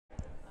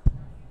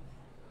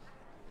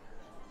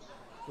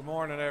Good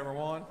morning,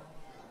 everyone.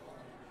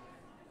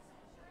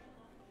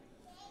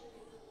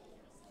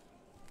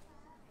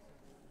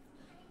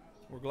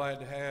 We're glad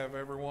to have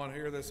everyone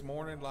here this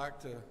morning. I'd like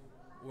to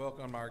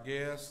welcome our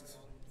guests.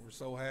 We're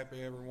so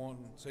happy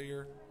everyone's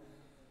here.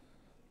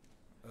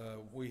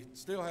 We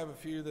still have a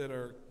few that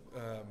are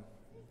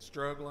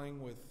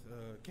struggling with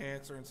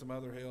cancer and some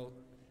other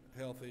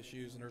health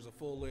issues, and there's a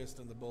full list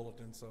in the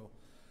bulletin, so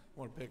I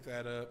want to pick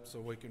that up so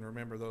we can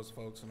remember those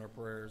folks in our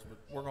prayers. But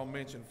we're going to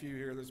mention a few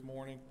here this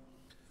morning.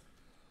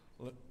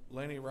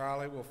 Lenny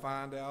Riley will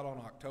find out on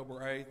October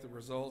 8th the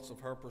results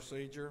of her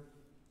procedure.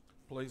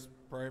 Please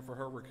pray for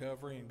her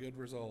recovery and good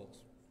results.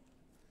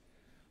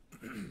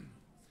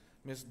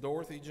 Miss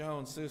Dorothy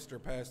Jones' sister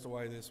passed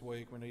away this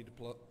week. We need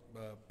to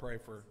pray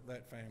for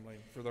that family,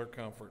 for their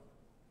comfort.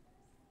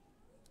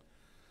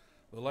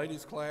 The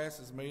ladies' class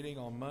is meeting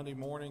on Monday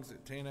mornings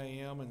at 10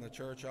 a.m. in the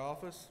church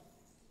office.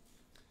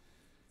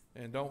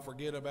 And don't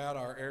forget about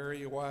our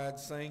area-wide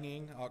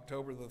singing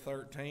October the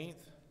 13th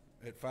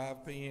at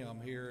 5 p.m.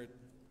 here at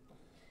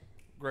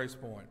Grace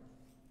Point.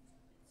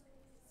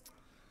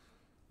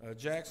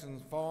 Jackson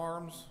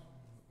Farms,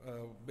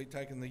 we'll be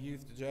taking the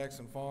youth to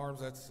Jackson Farms.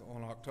 That's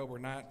on October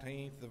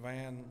 19th. The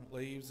van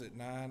leaves at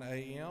 9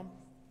 a.m.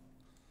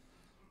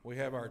 We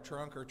have our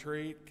trunk or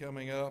treat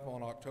coming up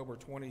on October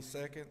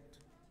 26th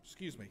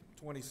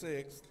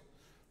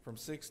from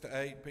 6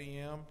 to 8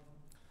 p.m.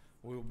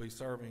 We will be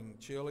serving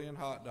chili and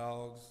hot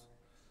dogs.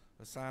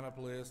 A sign-up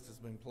list has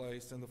been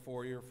placed in the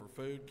foyer for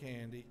food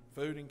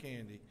and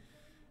candy.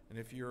 And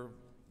if you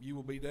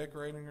will be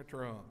decorating a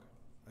trunk.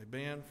 A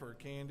bin for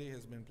candy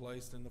has been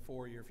placed in the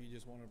foyer if you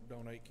just want to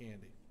donate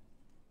candy.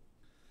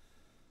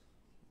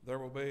 There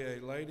will be a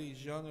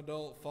ladies' young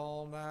adult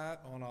fall night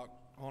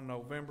on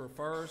November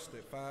 1st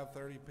at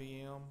 5:30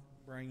 p.m.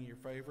 Bring your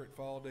favorite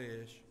fall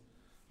dish.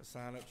 A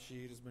sign-up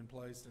sheet has been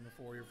placed in the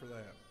foyer for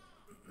that.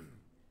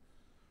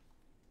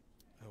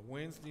 A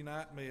Wednesday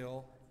night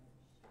meal.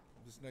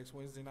 This next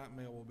Wednesday night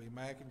meal will be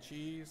mac and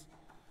cheese,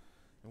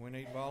 and we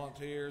need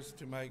volunteers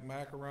to make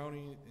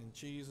macaroni and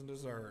cheese and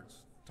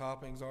desserts.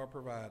 Toppings are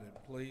provided.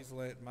 Please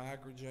let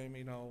Mike or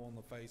Jamie know on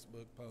the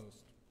Facebook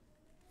post.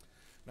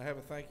 And I have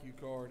a thank you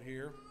card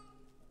here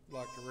I'd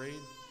like to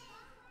read.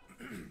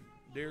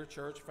 Dear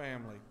church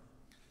family,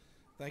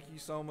 thank you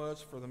so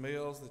much for the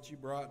meals that you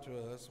brought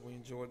to us. We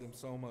enjoyed them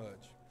so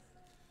much.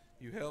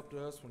 You helped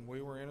us when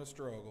we were in a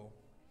struggle.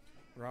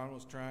 Ron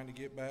was trying to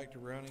get back to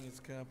running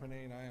his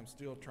company, and I am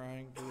still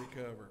trying to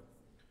recover.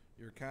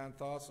 Your kind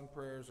thoughts and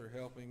prayers are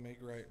helping me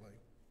greatly.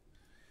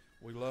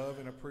 We love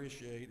and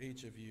appreciate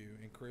each of you.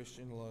 In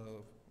Christian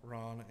love,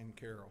 Ron and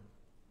Carol.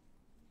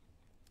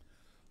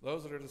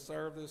 Those that are to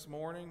serve this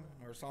morning,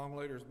 our song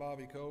leader is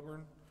Bobby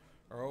Coburn.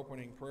 Our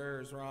opening prayer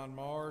is Ron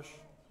Marsh.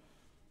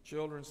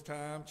 Children's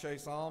time,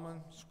 Chase Allman.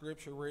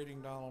 Scripture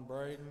reading, Donald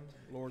Braden.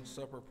 Lord's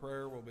Supper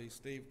prayer will be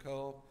Steve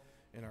Culp.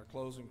 And our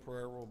closing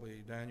prayer will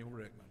be Daniel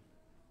Rickman.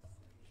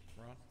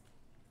 Ron?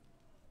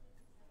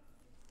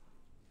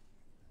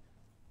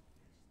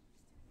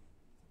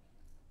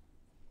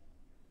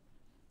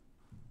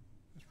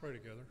 Let's pray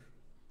together.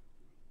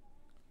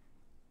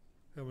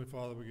 Heavenly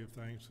Father, we give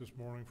thanks this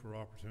morning for the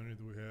opportunity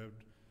that we have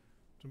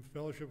to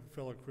fellowship with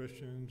fellow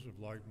Christians of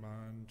like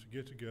mind, to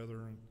get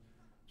together and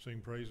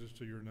sing praises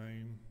to your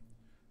name,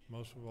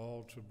 most of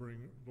all to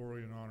bring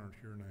glory and honor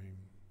to your name.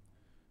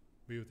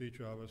 Be with each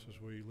of us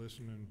as we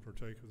listen and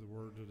partake of the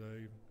word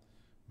today.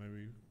 May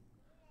we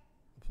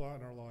apply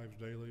it in our lives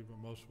daily, but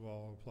most of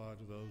all apply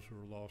it to those who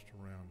are lost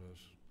around us.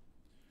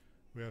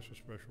 We ask a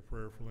special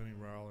prayer for Lenny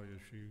Riley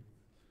as she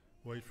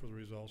waits for the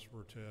results of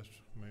her test.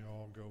 May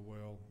all go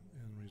well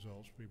and the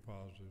results be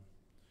positive.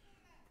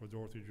 For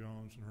Dorothy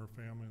Jones and her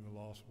family and the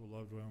loss of a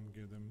loved one,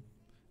 give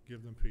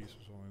them peace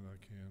as only they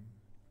can.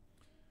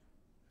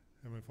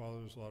 Heavenly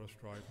Father, there's a lot of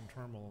strife and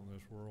turmoil in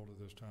this world at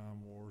this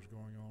time. Wars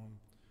going on.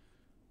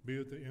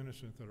 Be with the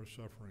innocent that are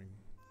suffering.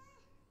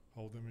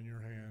 Hold them in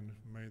your hand.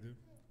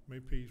 May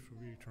peace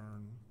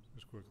return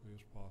as quickly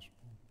as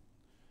possible.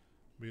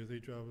 Be with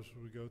each of us as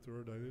we go through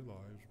our daily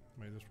lives.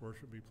 May this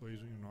worship be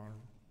pleasing and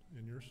honored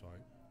in your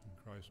sight. In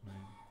Christ's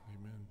name,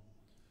 amen.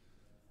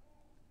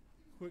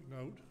 Quick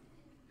note.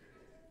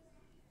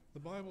 The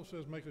Bible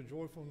says make a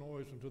joyful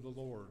noise unto the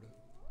Lord.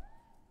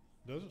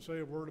 Doesn't say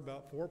a word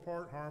about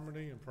four-part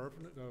harmony and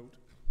perfect note.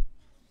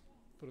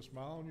 Put a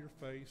smile on your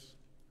face,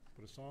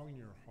 put a song in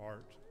your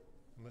heart,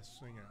 and let's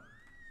sing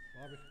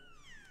out. Bobby?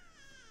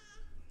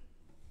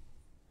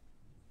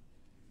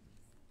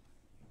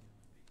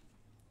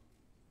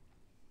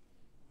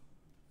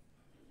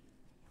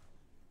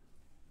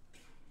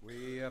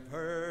 We have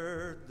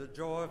heard the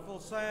joyful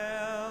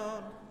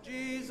sound,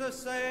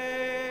 Jesus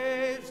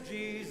saves,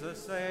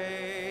 Jesus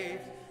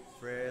saves.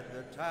 Spread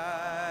the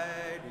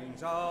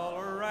tidings all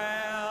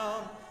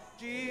around,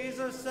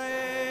 Jesus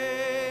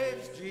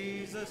saves,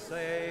 Jesus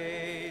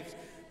saves.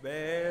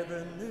 Bear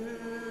the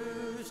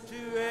news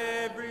to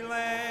every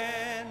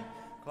land,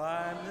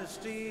 climb the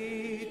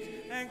steeps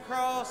and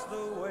cross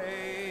the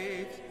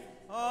waves.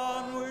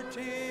 Onward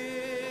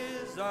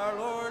 'tis our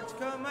Lord's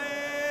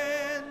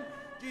command,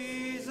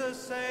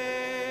 Jesus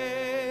saves.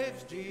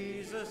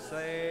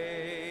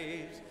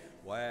 saves.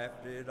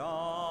 Wafted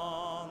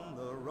on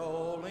the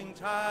rolling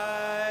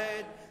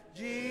tide,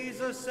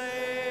 Jesus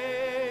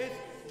saves,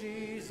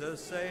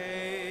 Jesus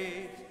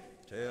saves.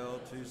 Tell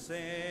to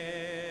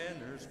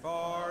sinners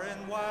far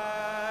and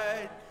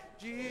wide,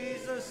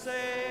 Jesus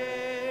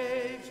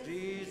saves,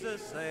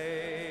 Jesus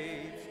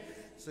saves.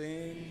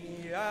 Sing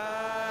ye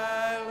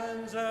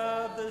islands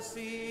of the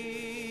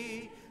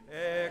sea,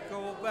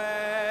 echo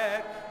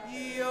back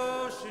ye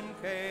ocean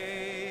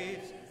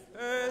caves.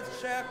 Earth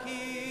shall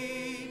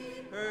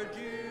keep her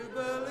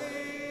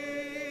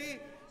jubilee.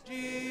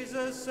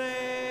 Jesus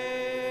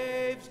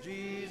saves,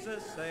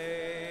 Jesus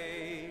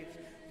saves.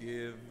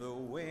 Give the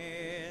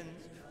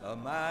winds a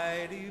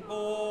mighty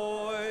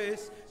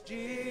voice.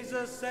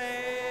 Jesus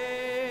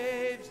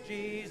saves,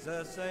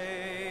 Jesus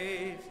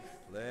saves.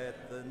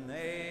 Let the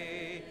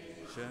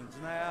nations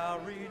now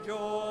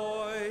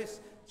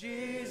rejoice.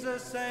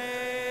 Jesus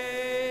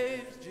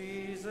saves,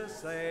 Jesus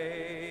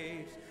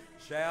saves.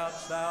 Shout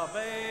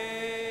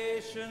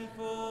salvation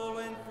full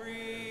and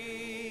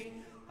free,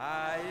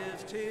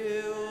 highest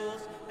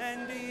hills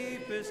and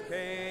deepest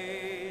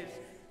caves.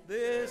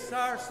 This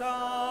our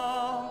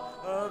song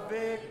of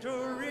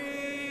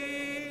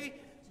victory.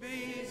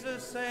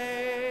 Jesus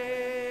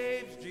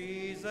saves,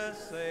 Jesus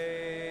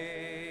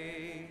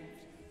saves.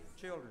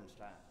 Children's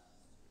time.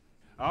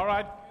 All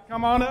right,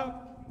 come on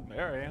up.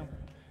 There I am.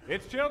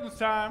 It's children's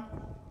time.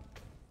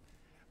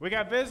 We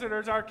got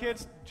visitors. Our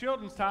kids'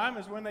 children's time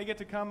is when they get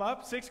to come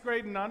up, 6th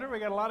grade and under. We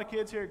got a lot of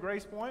kids here at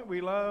Grace Point. We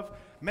love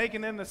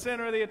making them the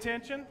center of the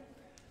attention.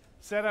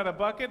 Set out a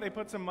bucket. They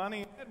put some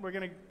money in it. We're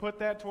going to put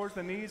that towards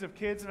the needs of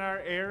kids in our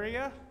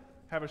area.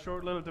 Have a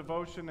short little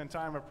devotion and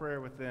time of prayer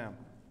with them.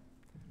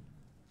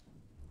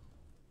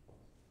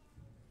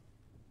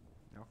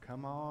 Now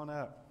come on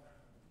up.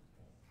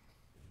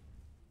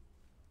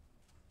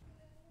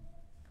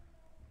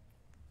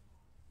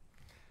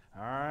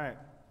 All right.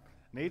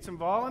 Need some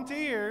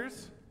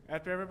volunteers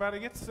after everybody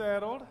gets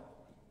settled.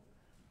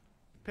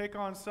 Pick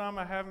on some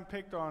I haven't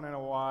picked on in a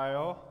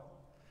while.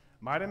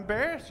 Might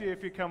embarrass you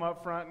if you come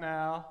up front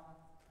now.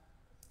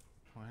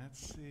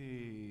 Let's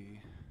see.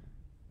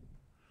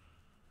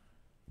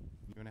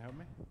 You want to help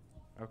me?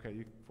 Okay,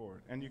 you can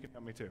forward. And you can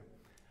help me too.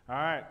 All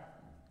right.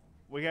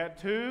 We got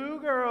 2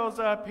 girls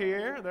up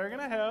here. They're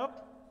going to help.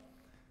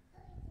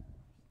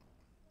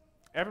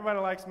 Everybody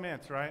likes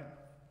mints, right?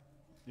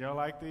 Y'all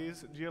like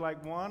these? Do you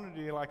like one or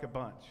do you like a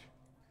bunch?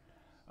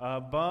 A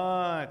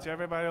bunch.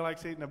 Everybody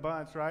likes eating a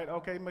bunch, right?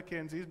 Okay,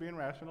 Mackenzie's being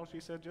rational. She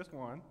said just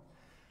one.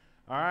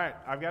 All right,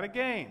 I've got a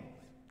game.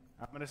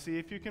 I'm going to see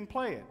if you can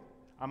play it.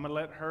 I'm going to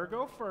let her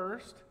go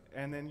first,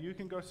 and then you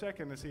can go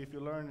second to see if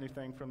you learn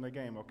anything from the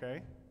game,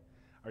 okay?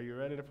 Are you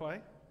ready to play?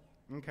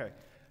 Okay.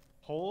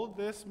 Hold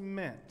this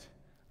mint.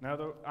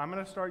 Now, I'm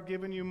going to start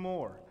giving you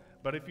more.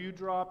 But if you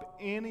drop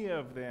any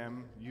of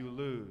them, you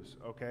lose,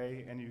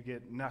 okay? And you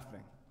get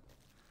nothing.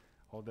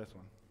 Hold this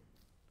one.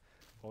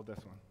 Hold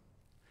this one.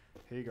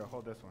 Here you go.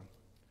 Hold this one.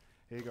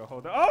 Here you go.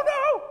 Hold it. Oh,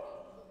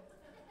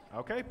 no!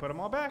 Okay, put them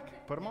all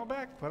back. Put them all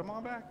back. Put them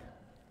all back.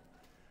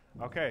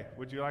 Okay,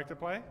 would you like to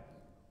play?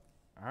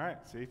 All right,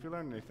 see if you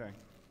learn anything.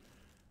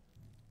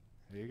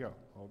 Here you go.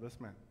 Hold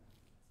this man.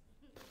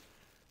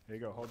 Here you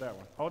go. Hold that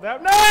one. Hold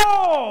that.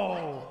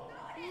 No!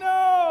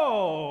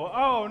 No!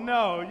 Oh,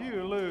 no,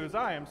 you lose.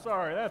 I am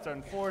sorry. That's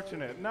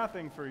unfortunate.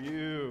 Nothing for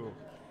you.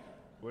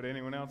 Would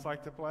anyone else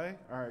like to play?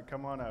 All right,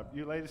 come on up.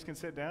 You ladies can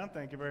sit down.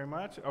 Thank you very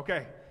much.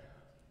 Okay.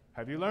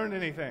 Have you learned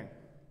anything?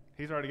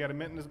 He's already got a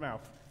mint in his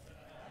mouth.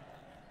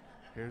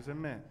 Here's a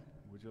mint.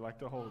 Would you like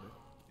to hold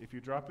it? If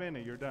you drop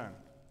any, you're done.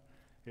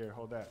 Here,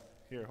 hold that.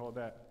 Here, hold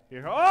that.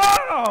 Here. Oh!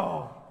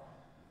 All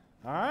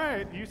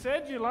right. You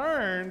said you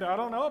learned. I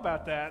don't know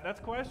about that.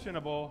 That's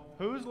questionable.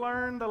 Who's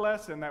learned the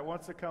lesson that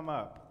wants to come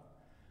up?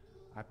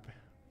 Do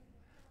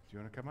you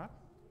want to come up?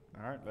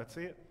 All right. Let's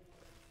see it.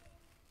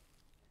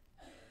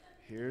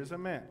 Here's a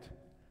mint.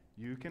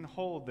 You can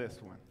hold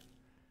this one.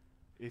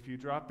 If you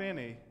drop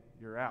any,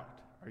 you're out.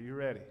 Are you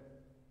ready?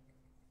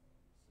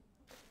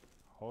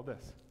 Hold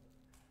this.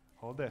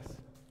 Hold this.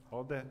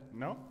 Hold that.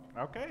 No?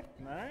 Okay.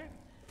 All right.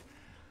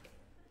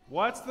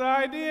 What's the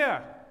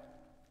idea?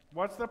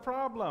 What's the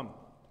problem?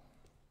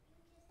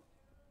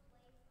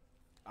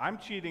 I'm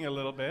cheating a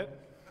little bit.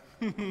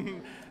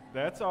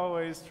 That's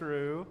always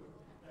true.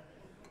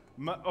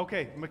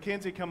 Okay,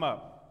 Mackenzie, come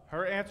up.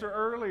 Her answer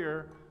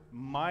earlier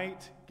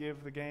might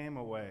give the game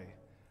away.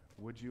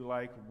 Would you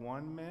like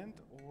one mint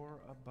or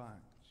a bunch?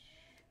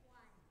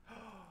 One.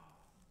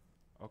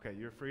 Okay,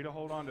 you're free to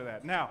hold on to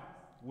that. Now,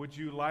 would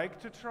you like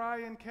to try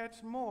and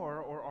catch more,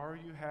 or are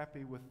you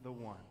happy with the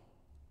one?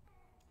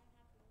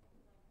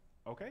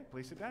 Okay,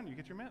 please sit down. You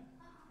get your mint.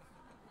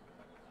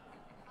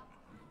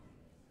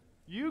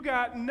 You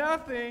got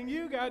nothing,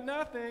 you got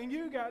nothing,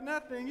 you got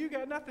nothing, you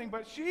got nothing,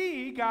 but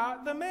she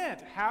got the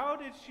mint. How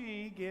did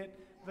she get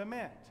the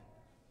mint?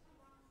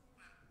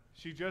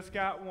 She just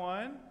got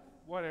one.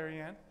 What,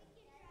 Ariane?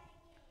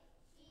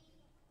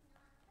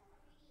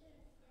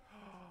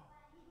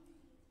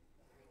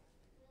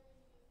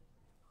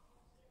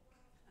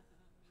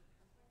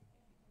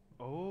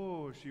 Oh.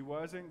 she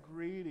wasn't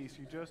greedy.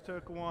 She just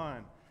took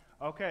one.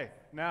 Okay,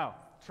 now,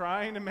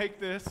 trying to make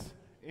this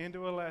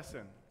into a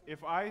lesson.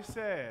 If I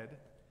said,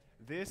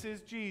 this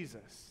is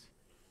Jesus,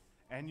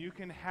 and you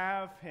can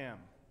have him,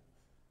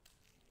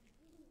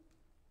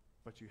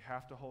 but you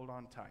have to hold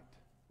on tight.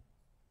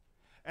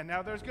 And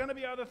now there's going to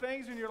be other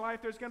things in your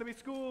life. There's going to be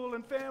school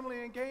and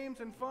family and games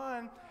and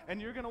fun,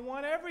 and you're going to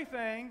want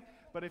everything,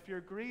 but if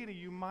you're greedy,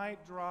 you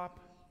might drop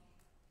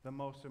the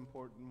most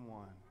important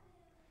one.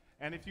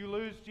 And if you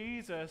lose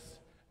Jesus,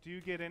 do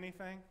you get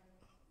anything?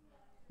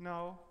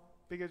 No,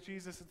 because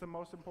Jesus is the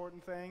most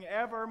important thing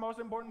ever, most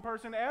important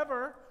person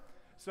ever.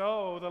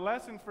 So the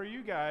lesson for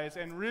you guys,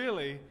 and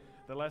really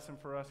the lesson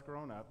for us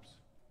grown-ups,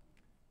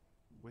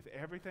 with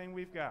everything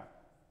we've got,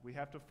 we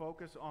have to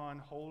focus on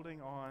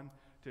holding on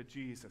to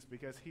Jesus,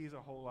 because he's a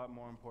whole lot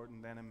more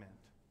important than a mint.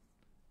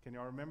 Can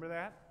y'all remember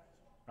that?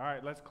 All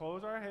right, let's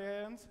close our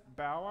hands,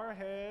 bow our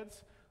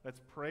heads.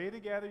 Let's pray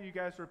together. You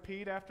guys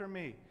repeat after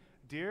me.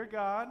 Dear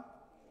God,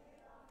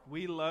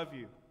 we love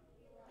you.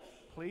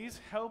 Please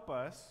help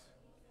us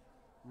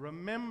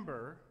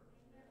remember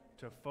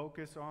to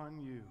focus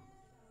on you.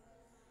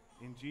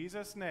 In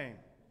Jesus' name,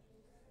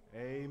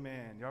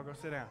 amen. Y'all go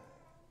sit down.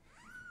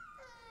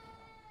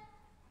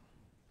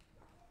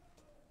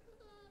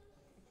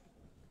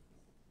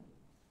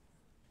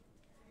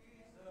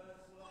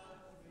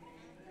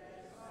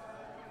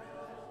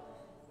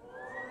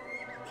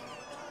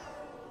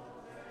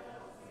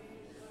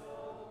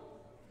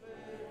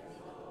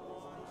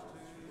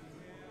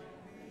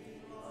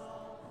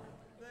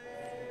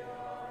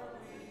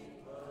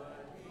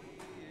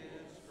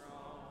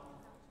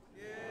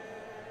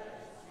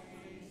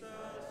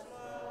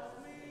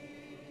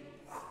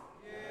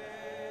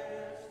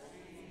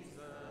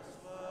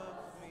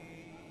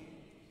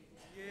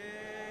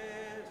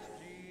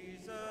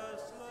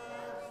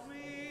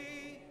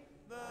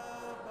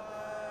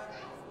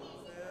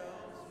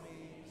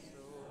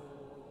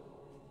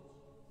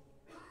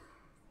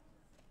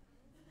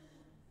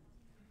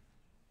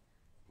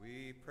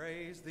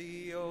 Praise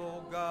thee,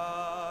 O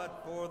God,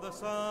 for the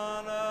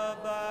Son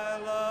of thy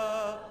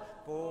love,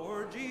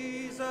 for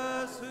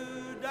Jesus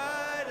who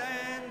died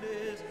and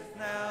is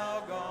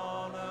now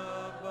gone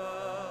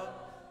above.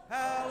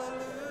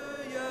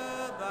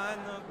 Hallelujah,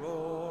 thine the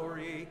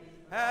glory.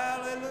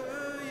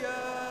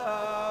 Hallelujah,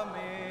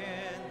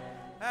 amen.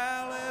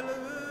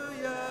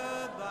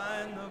 Hallelujah,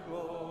 thine the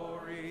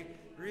glory.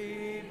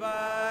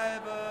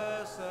 Revive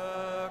us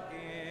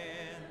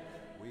again.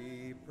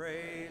 We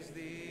praise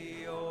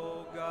thee,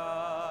 O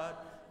God,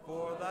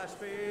 for thy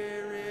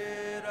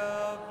Spirit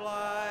of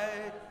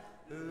light,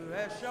 who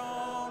has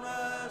shown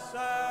us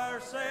our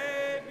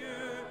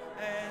Savior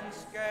and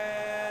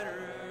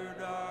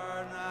scattered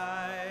our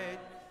night.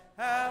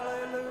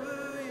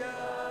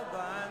 Hallelujah,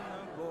 thine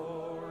the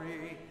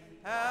glory.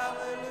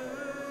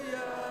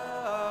 Hallelujah,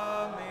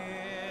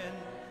 amen.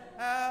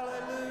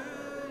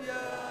 Hallelujah,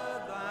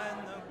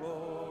 thine the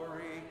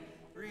glory.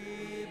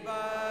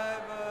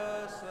 Revive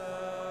us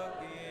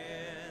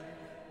again.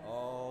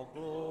 All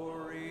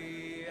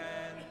glory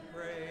and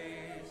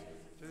praise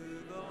to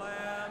the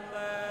Lamb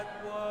that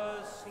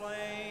was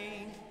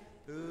slain,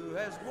 who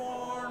has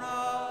borne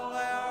all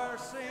our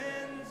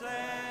sins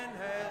and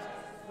has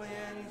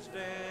cleansed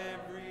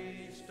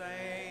every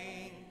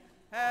stain.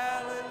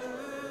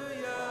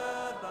 Hallelujah,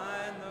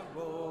 thine the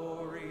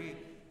glory.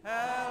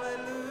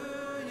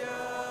 Hallelujah,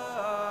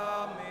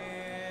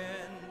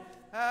 amen.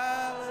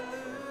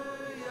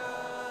 Hallelujah,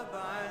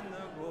 thine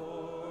the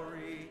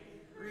glory.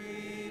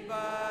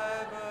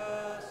 Revive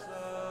us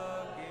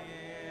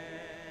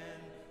again.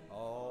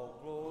 All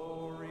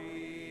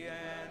glory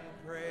and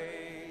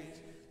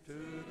praise to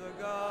the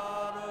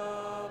God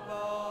of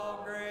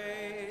all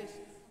grace,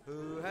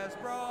 who has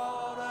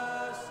brought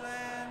us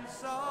and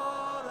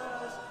sought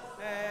us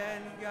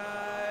and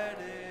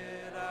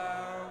guided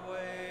our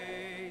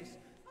ways.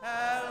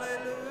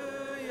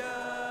 Hallelujah,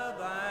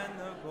 thine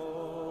the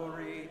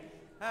glory.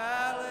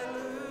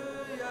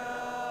 Hallelujah,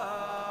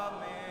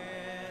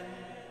 amen.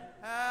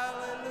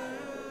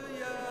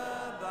 Hallelujah,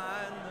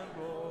 thine the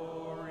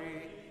glory.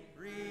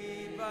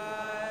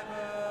 Revive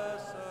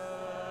us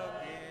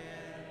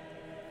again.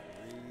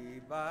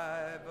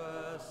 Revive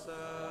us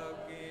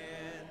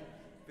again.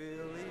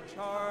 Fill each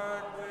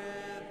heart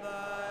with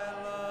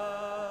thy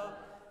love.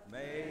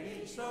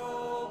 May each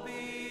soul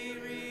be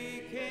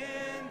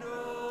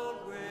rekindled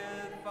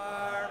with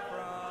fire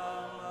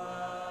from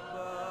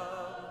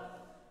above.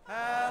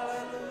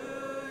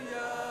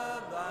 Hallelujah,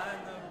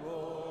 thine the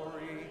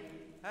glory.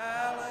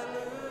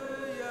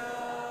 Hallelujah,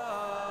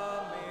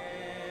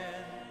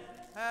 amen.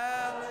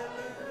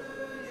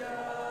 Hallelujah,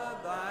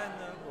 thine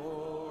the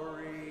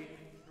glory.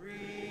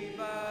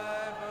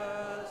 Revive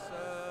us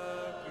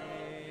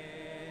again.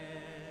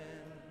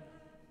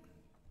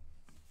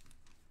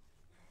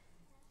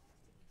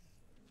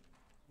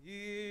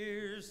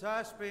 Years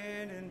I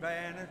spent in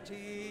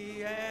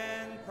vanity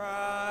and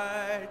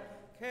pride,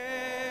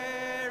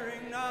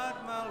 caring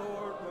not my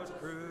Lord was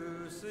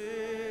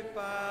crucified,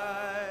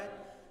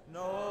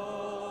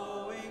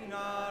 knowing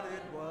not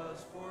it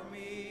was for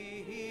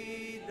me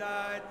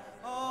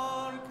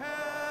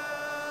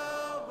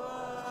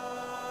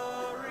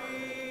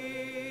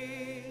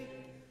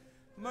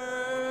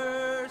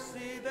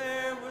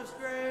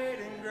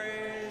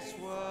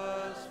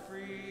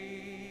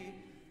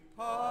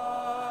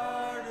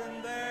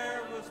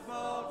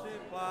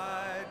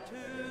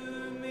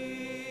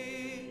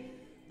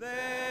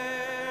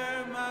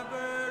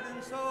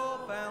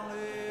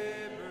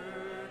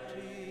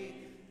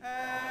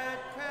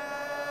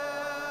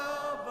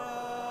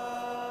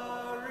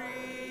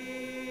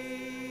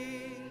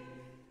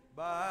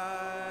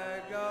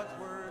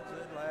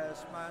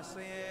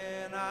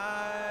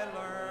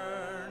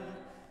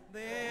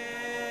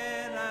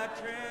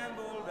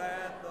trembled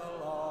at the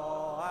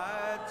law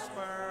I'd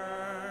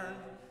spurned,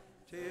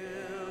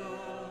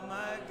 till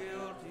my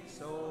guilty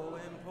soul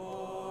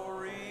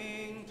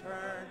imploring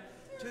turned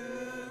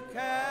to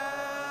Calvary.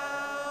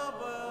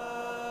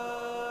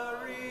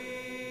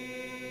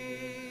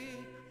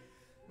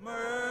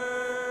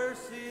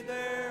 Mercy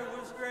there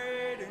was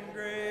great and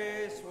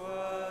grace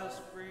was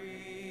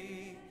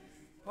free.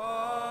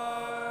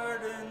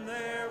 Pardon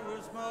there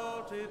was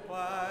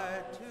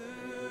multiplied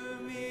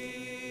to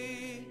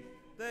me.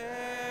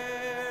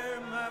 There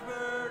my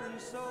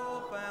burdened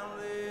soul found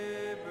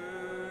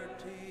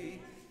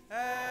liberty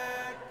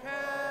at Calvary.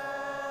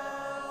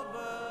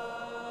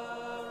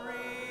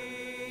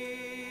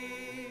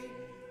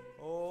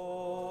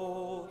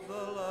 Oh, the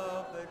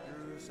love that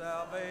grew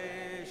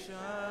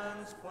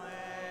salvation's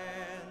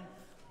plan.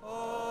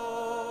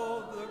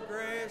 Oh, the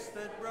grace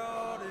that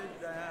brought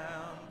it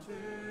down to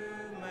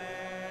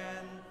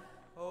man.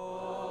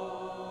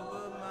 Oh,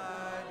 the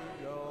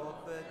mighty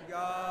gulf that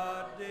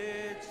God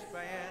did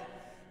span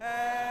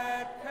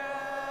at Calvary.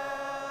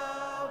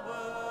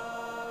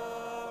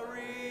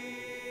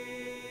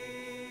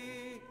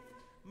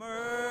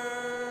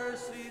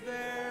 Mercy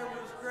there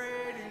was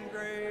great and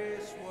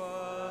grace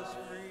was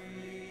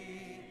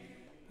free.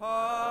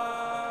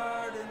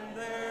 Pardon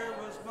there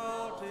was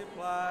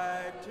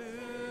multiplied to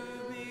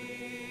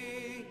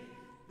me.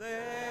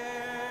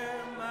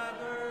 There my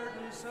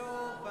burdened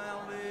soul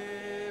found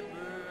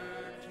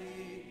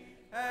liberty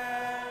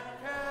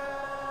at Calvary.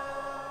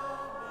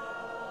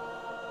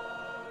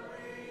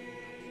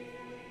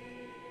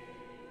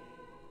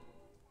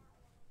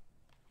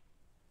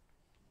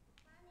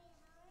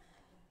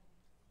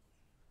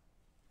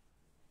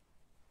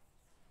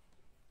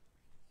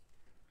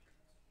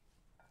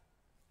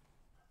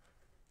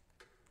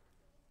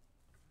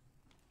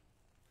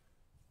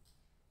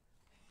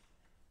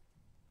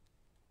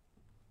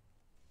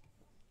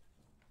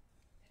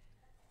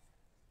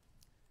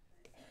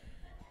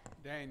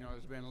 Daniel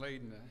has been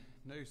leading the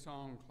new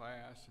song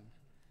class, and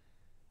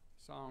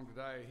the song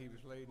today he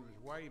was leading was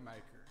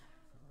Waymaker,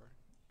 or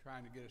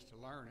trying to get us to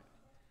learn it.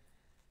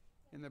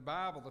 In the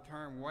Bible, the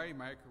term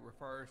Waymaker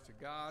refers to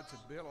God's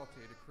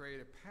ability to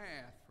create a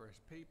path for his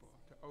people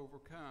to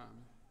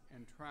overcome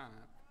and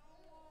triumph.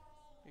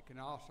 It can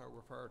also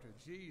refer to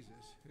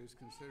Jesus, who is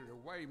considered a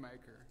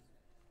Waymaker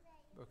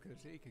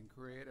because he can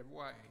create a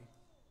way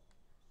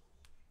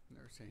when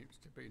there seems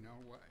to be no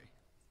way.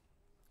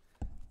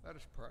 Let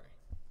us pray.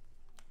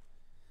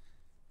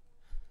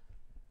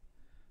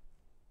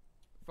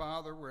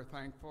 Father, we're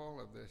thankful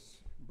of this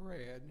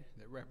bread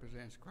that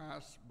represents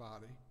Christ's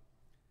body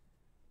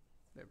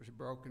that was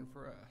broken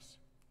for us.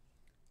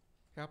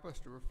 Help us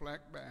to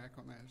reflect back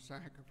on that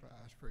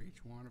sacrifice for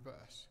each one of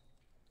us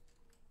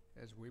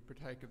as we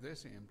partake of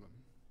this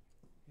emblem.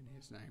 In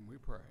his name we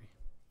pray.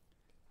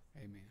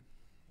 Amen.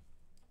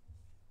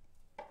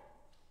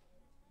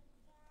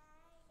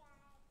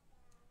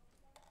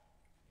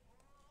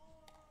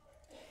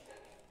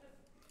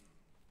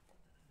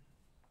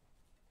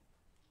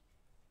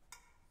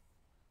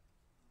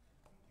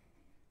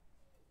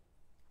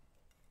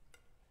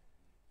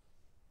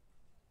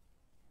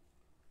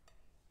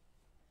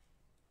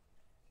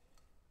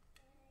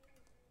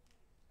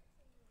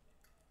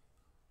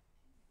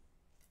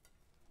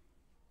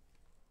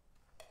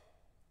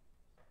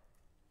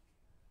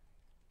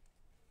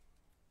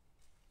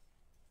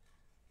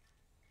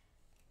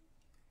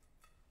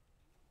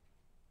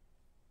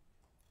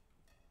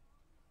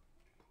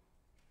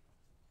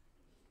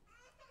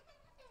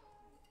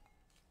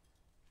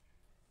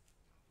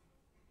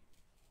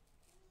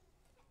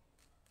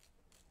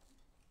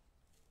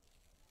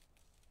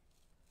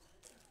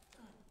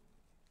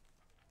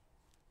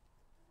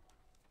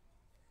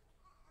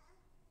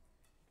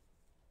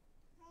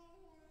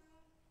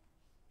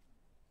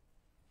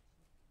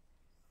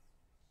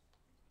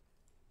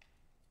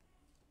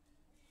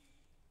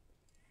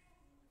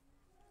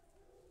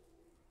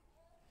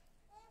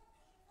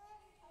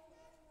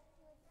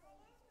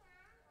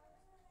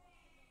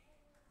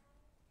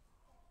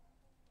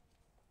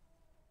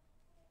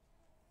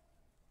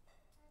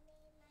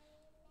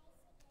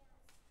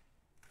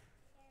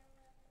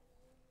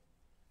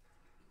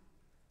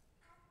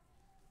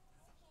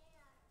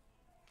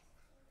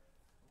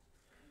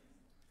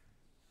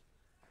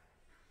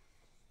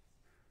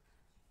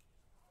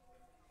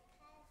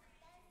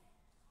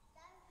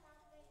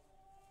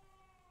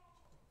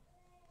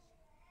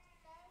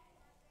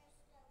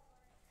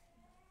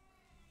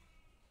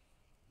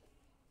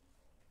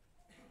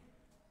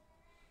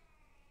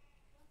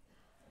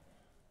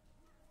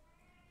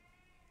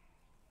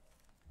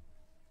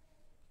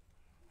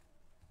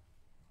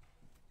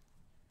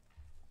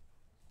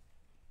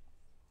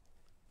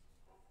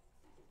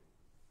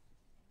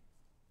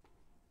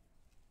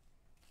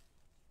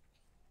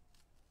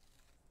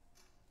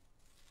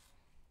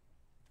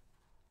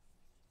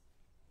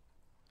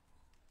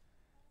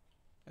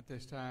 At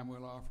this time,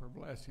 we'll offer a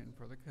blessing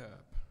for the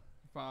cup.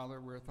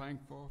 Father, we're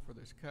thankful for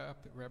this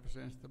cup that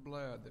represents the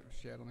blood that was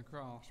shed on the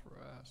cross for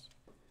us.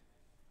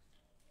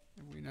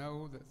 And we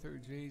know that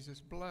through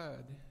Jesus'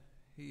 blood,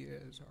 He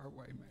is our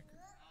way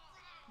maker.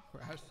 In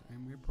Christ's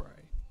name we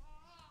pray.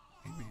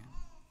 Amen.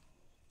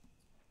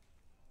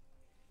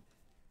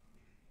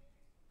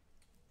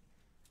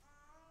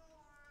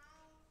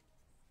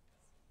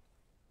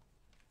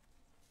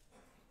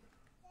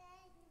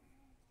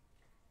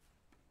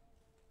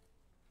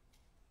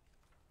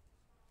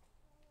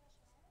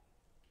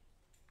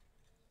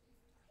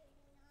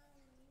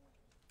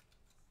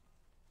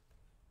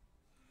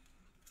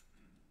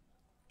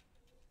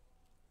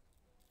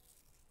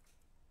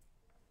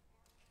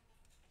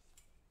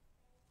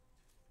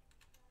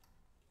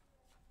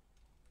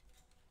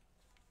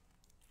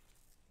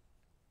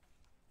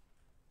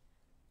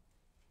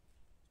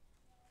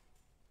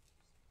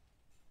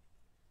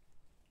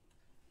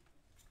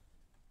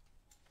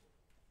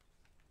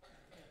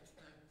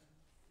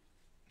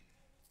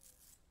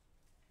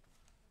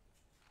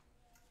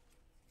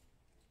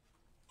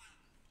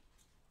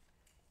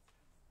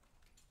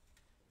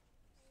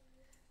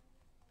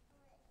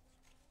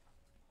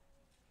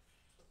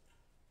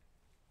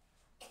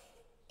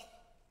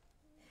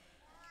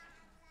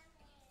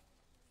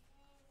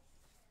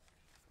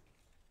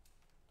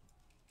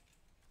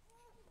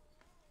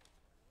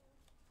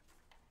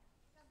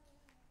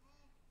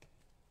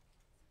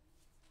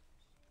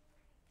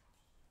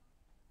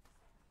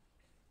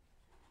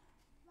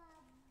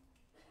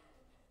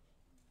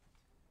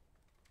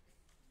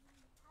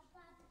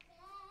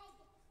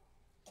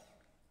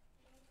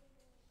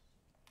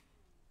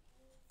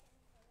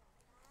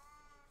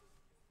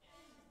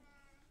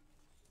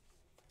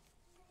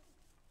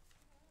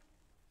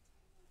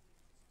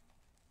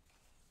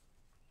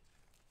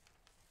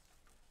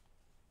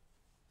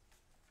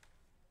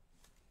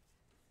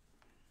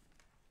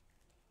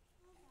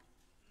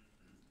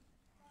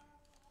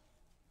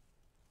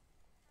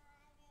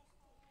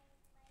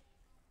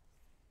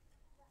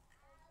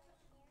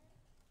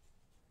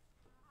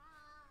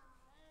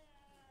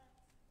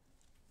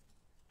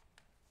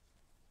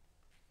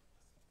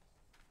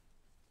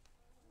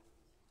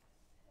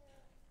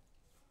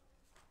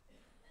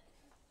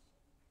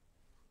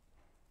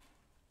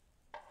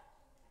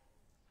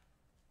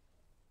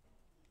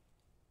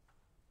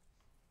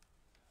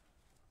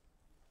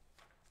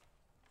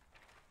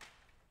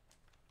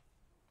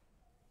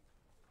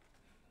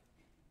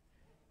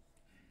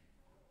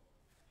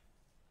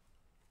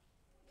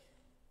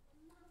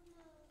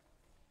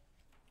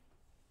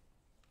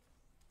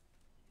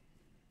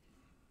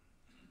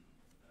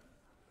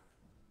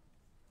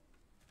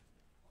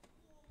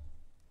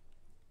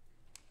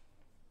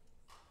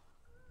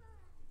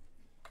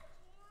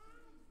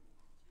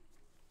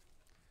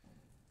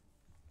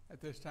 At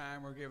this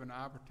time, we're given an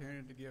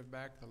opportunity to give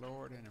back to the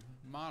Lord in a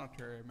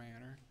monetary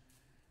manner.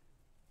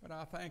 But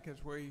I think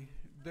as we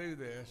do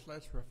this,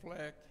 let's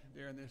reflect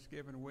during this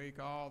given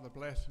week all the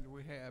blessings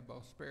we have,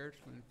 both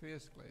spiritually and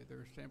physically.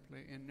 They're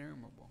simply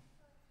innumerable.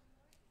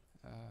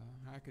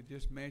 I could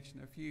just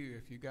mention a few.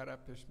 If you got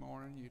up this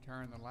morning, you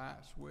turned the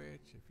light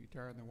switch, if you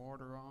turned the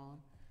water on,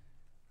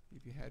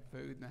 if you had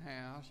food in the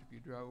house, if you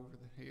drove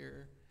to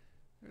here.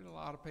 There's a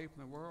lot of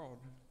people in the world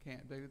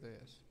can't do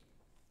this.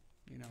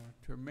 You know,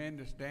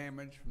 tremendous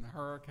damage from the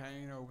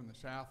hurricane over in the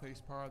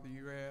southeast part of the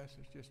U.S.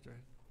 It's just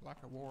like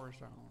a war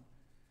zone.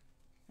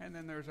 And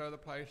then there's other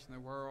places in the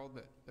world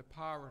that the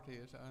poverty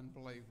is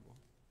unbelievable.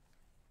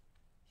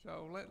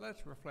 So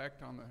let's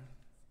reflect on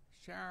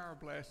the shower of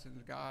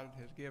blessings God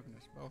has given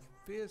us, both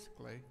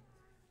physically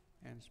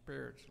and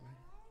spiritually.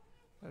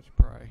 Let's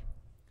pray.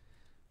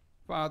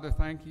 Father,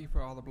 thank you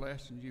for all the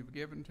blessings you've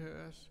given to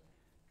us.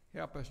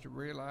 Help us to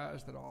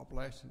realize that all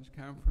blessings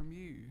come from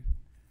you.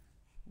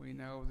 We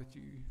know that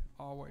you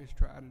always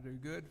try to do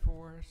good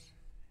for us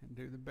and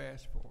do the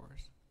best for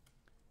us.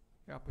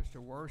 Help us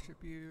to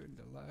worship you and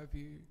to love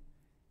you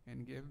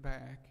and give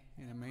back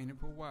in a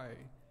meaningful way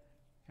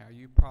how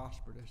you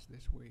prospered us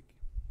this week.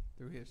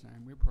 Through his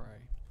name we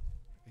pray.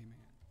 Amen.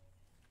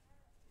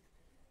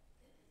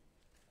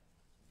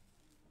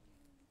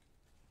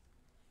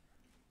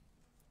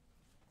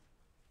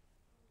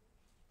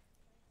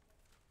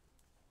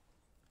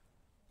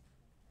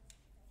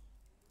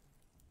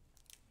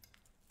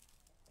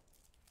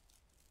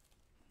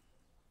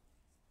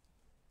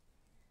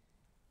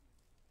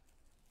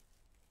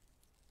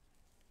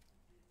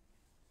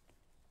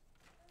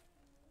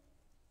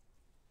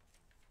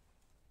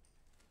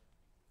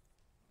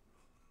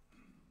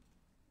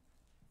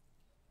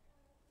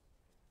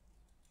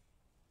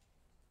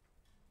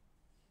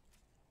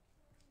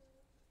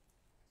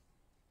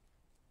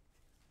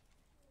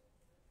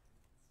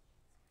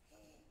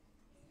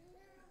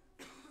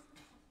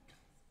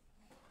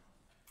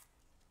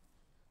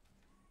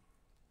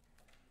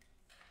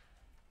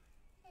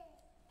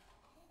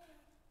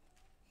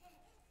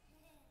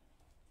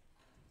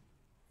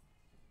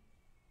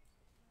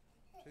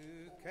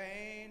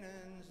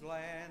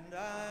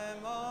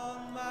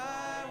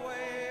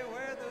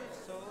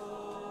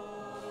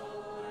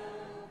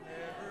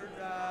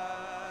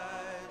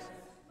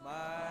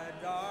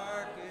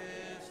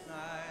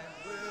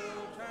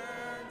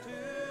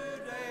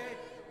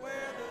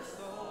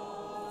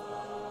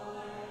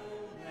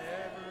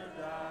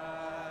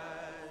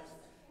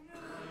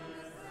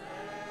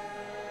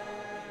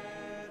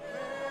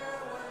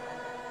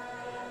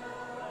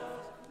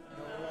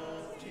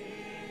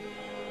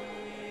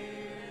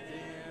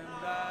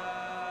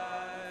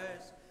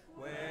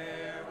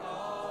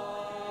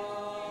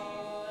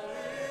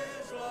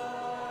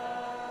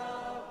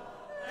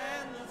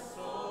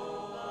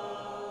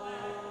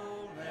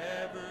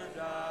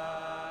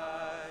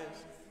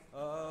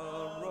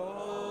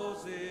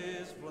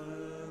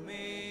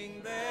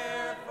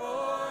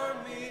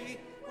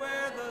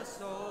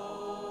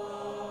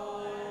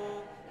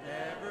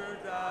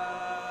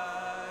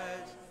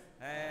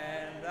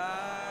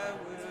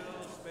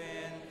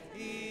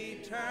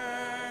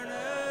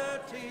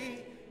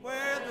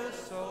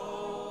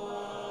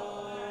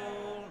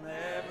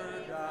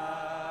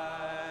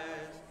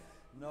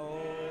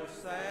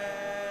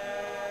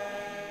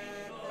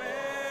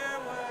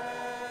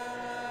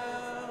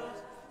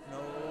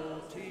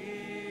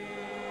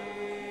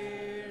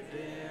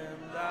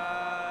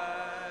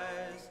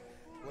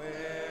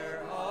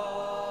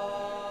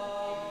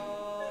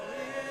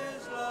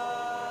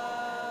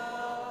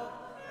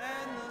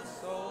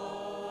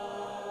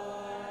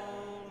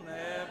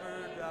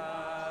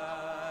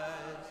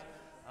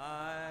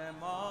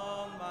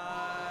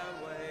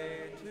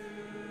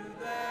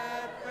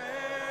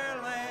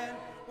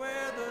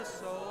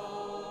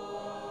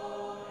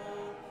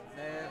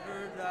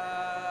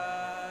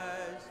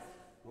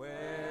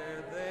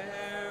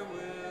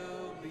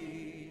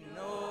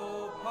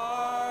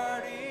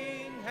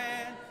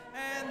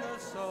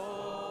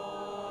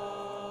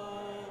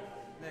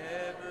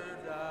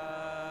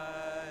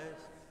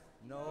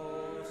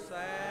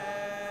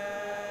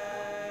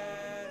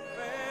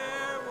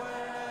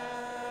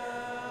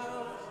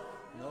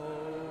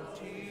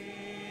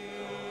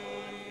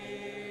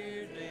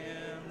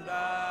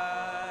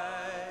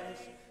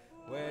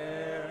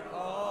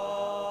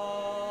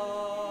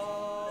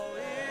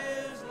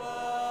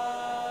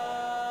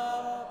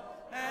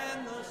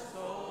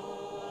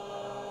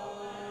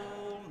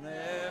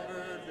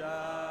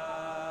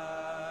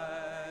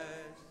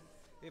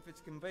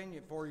 it's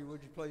convenient for you,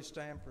 would you please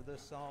stand for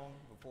this song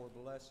before the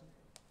lesson?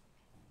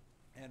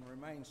 And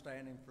remain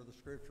standing for the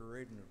scripture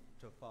reading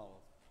to follow.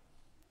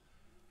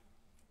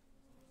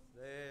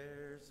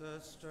 There's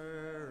a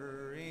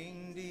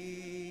stirring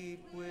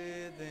deep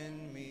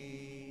within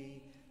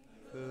me.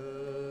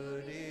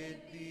 Could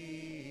it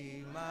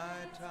be my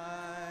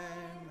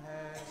time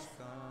has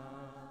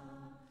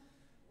come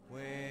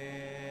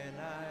when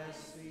I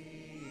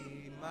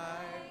see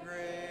my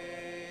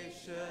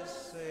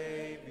gracious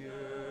Savior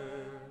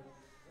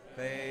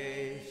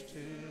face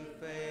to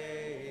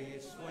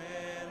face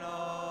when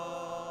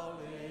all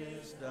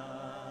is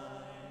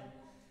done?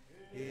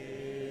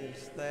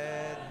 Is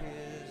that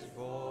his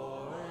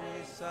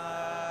voice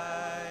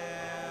I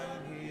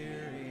am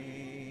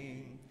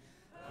hearing?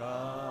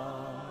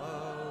 Come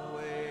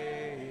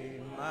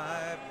away,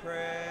 my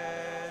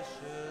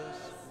precious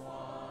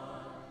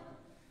one.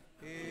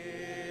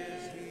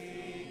 Is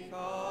he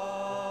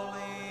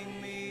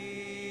calling me?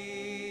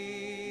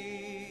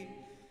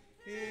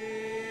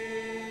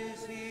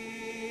 Is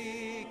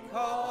he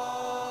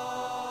calling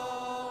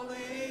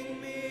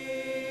me?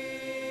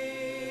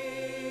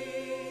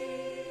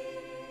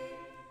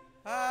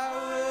 I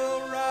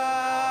will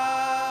rise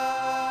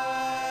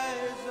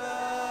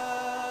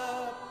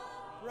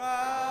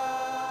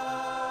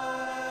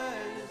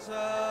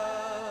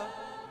up,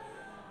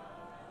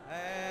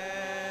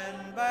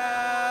 and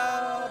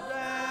bow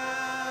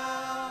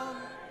down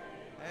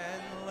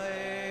and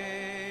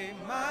lay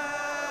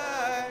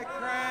my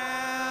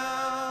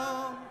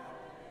crown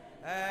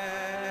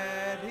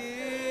at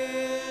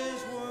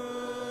his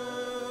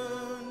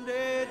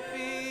wounded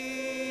feet.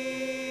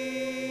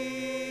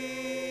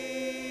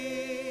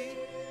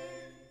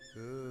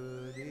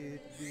 Could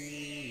it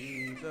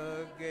be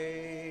the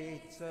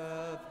gates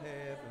of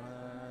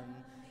heaven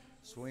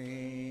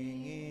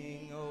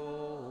swinging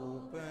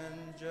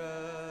open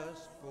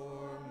just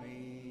for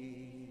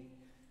me?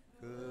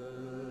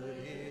 Could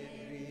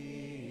it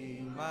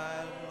be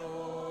my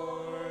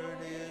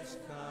Lord is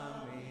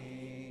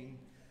coming,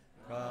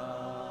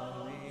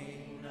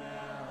 coming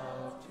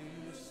now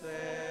to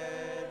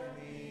set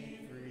me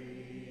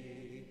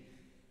free?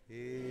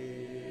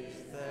 Is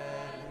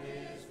that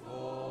his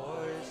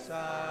voice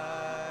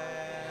I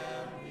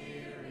am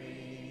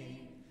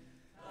hearing?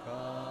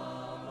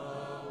 Come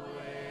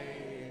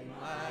away,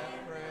 my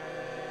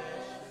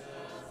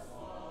precious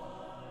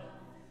one.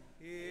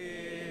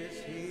 Is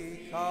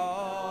he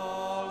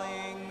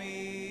calling me?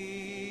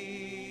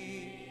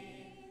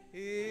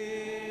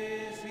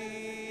 Is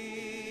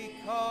he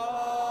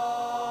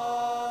calling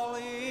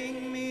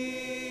me?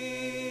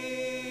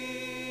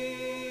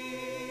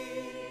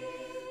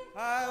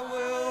 I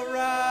will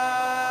rise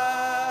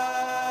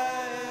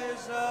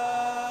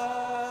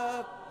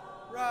up,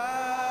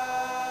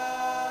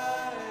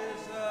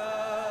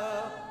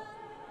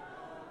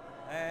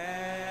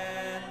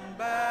 and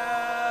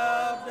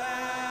bow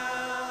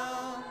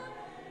down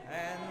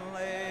and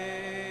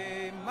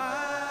lay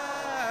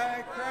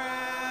my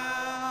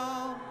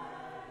crown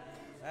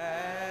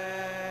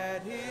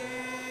at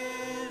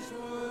his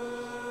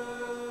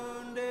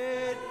wounded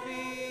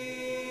feet.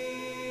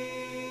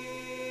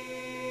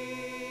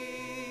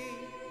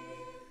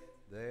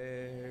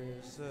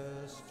 There's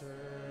a stirring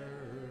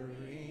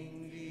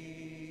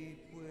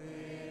deep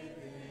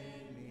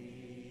within me.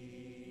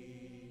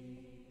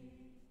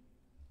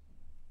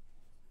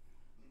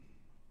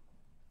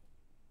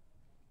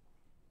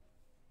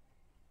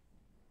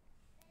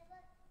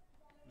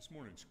 This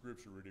morning's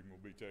scripture reading will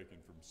be taken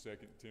from 2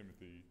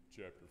 Timothy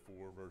chapter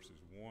 4,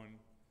 verses 1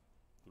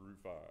 through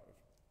 5.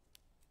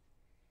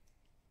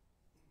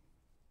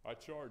 I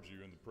charge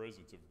you in the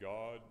presence of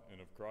God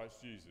and of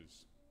Christ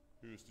Jesus,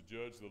 who is to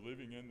judge the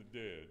living and the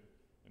dead,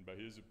 and by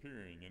his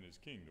appearing in his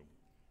kingdom.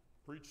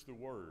 Preach the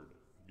word,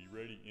 be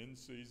ready in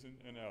season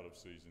and out of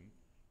season,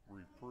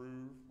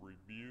 reprove,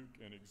 rebuke,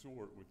 and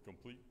exhort with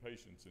complete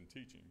patience and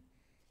teaching.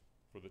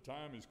 For the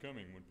time is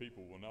coming when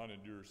people will not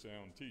endure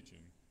sound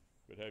teaching,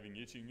 but having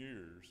itching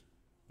ears,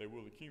 they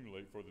will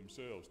accumulate for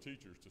themselves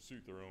teachers to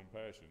suit their own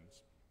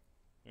passions,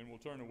 and will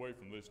turn away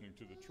from listening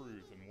to the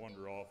truth and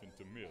wander off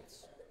into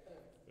myths.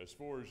 As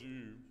for as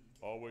you,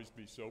 always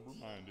be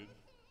sober-minded,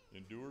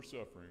 endure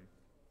suffering,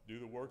 do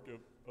the work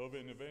of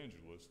an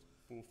evangelist,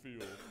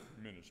 fulfill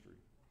ministry.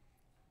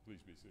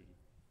 Please be seated.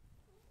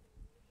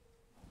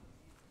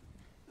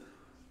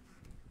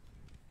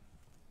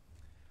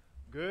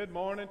 Good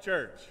morning,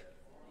 church.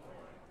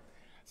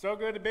 So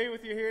good to be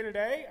with you here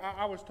today.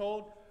 I was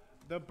told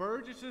the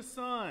Burgess'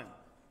 son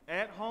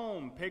at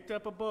home picked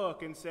up a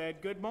book and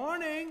said, "Good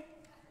morning."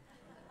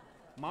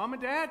 Mom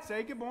and Dad,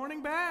 say good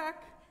morning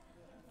back.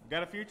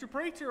 Got a future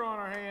preacher on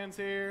our hands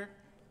here.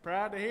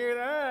 Proud to hear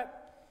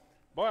that.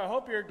 Boy, I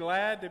hope you're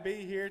glad to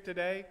be here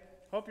today.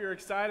 Hope you're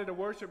excited to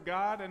worship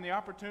God, and the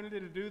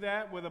opportunity to do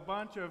that with a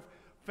bunch of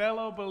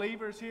fellow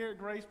believers here at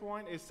Grace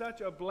Point is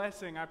such a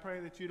blessing. I pray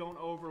that you don't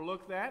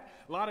overlook that.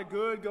 A lot of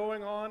good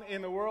going on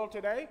in the world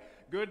today.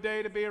 Good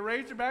day to be a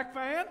Razorback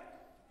fan.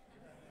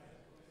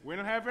 We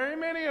don't have very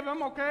many of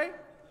them, okay?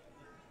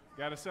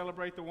 Got to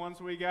celebrate the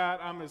ones we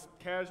got. I'm as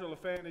casual a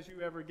fan as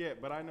you ever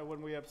get, but I know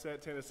when we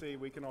upset Tennessee,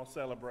 we can all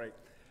celebrate.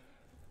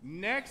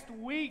 Next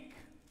week,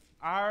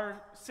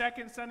 our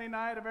second Sunday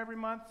night of every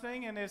month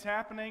singing is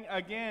happening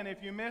again.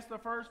 If you missed the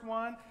first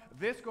one,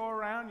 this go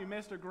around, you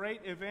missed a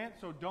great event,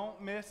 so don't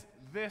miss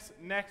this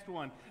next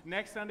one.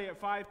 Next Sunday at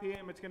 5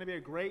 p.m., it's going to be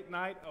a great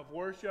night of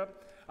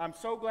worship. I'm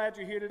so glad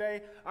you're here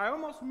today. I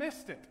almost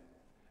missed it.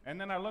 And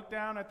then I looked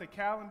down at the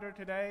calendar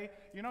today.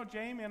 You know,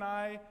 Jamie and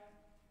I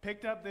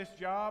picked up this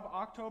job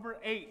October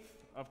 8th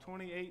of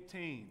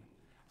 2018.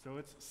 So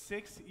it's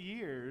 6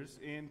 years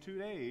in 2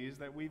 days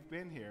that we've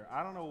been here.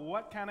 I don't know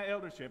what kind of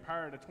eldership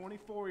hired a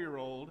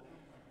 24-year-old,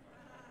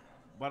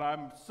 but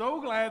I'm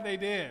so glad they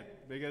did,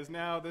 because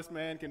now this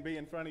man can be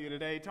in front of you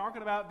today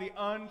talking about the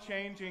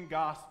unchanging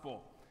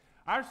gospel.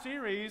 Our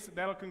series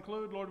that'll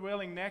conclude, Lord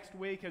willing, next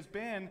week has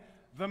been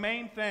The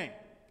Main Thing.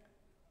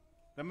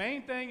 The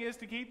main thing is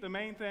to keep the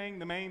main thing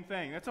the main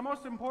thing. That's the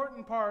most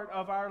important part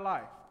of our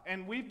life.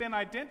 And we've been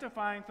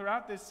identifying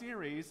throughout this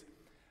series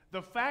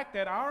the fact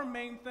that our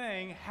main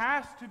thing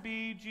has to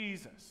be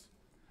Jesus.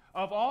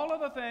 Of all of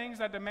the things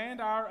that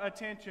demand our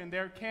attention,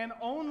 there can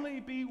only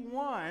be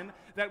one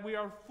that we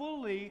are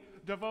fully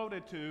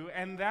devoted to,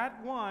 and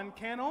that one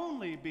can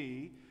only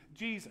be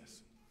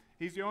Jesus.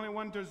 He's the only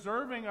one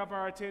deserving of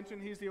our attention.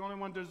 He's the only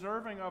one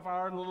deserving of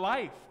our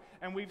life.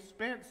 And we've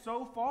spent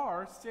so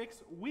far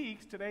 6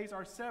 weeks, today's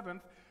our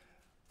 7th,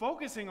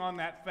 focusing on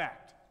that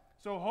fact.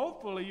 So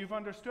hopefully you've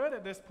understood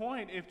at this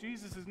point, if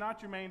Jesus is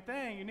not your main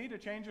thing, you need to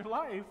change your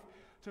life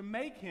to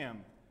make him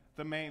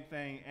the main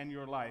thing in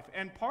your life.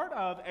 And part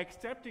of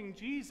accepting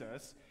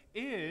Jesus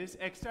is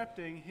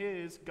accepting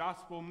his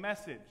gospel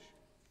message.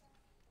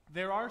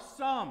 There are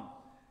some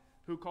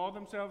who call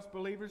themselves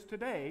believers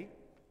today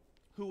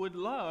who would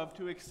love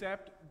to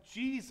accept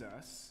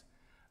Jesus,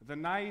 the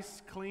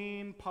nice,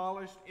 clean,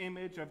 polished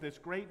image of this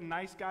great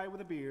nice guy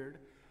with a beard,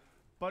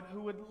 but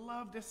who would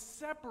love to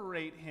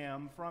separate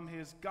him from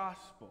his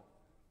gospel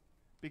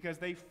because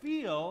they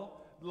feel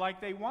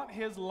like they want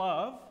his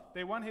love,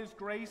 they want his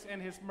grace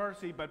and his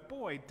mercy, but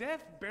boy,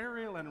 death,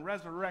 burial, and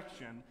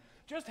resurrection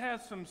just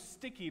has some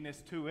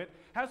stickiness to it,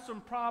 has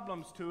some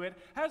problems to it,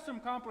 has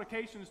some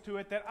complications to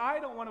it that I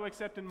don't want to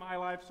accept in my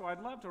life, so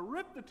I'd love to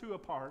rip the two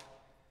apart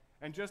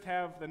and just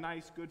have the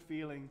nice,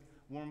 good-feeling,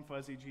 warm,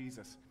 fuzzy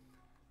Jesus.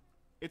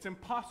 It's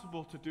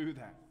impossible to do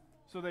that.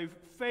 So they've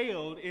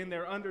failed in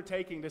their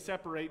undertaking to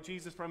separate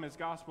Jesus from his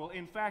gospel.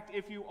 In fact,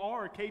 if you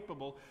are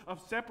capable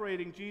of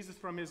separating Jesus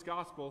from his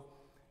gospel,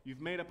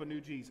 you've made up a new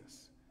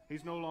Jesus.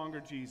 He's no longer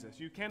Jesus.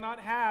 You cannot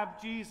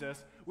have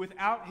Jesus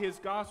without his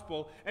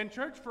gospel. And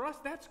church, for us,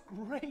 that's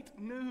great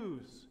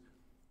news.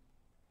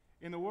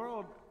 In the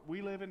world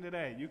we live in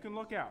today, you can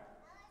look out.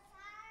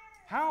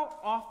 How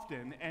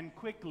often and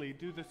quickly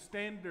do the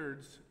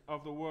standards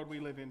of the world we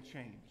live in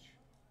change?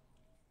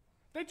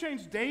 They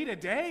change day to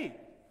day.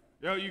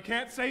 You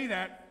can't say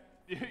that.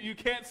 You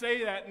can't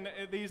say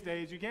that these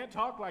days. You can't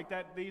talk like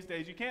that these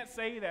days. You can't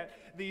say that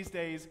these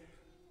days.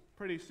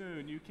 Pretty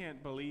soon, you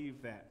can't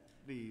believe that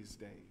these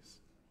days.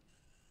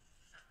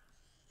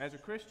 As a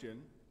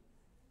Christian,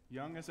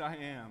 young as I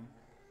am,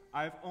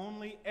 I've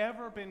only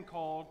ever been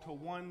called to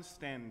one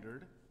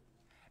standard,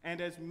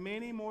 and as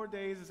many more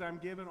days as I'm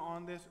given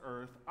on this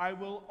earth, I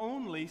will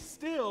only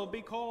still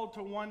be called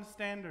to one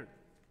standard.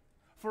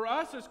 For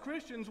us as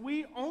Christians,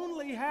 we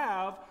only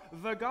have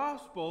the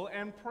gospel,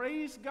 and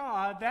praise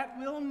God, that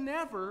will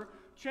never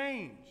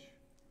change.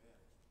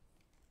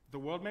 The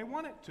world may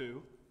want it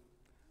to.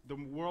 The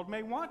world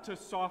may want to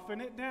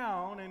soften it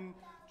down and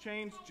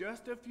change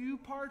just a few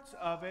parts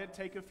of it,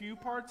 take a few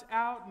parts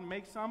out and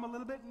make some a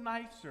little bit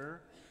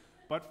nicer.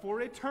 But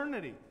for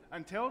eternity,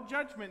 until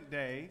Judgment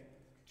Day,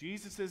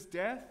 Jesus'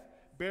 death,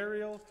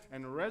 burial,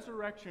 and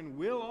resurrection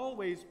will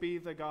always be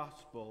the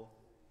gospel.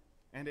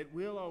 And it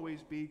will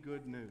always be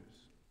good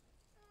news.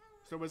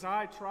 So as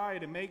I try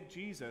to make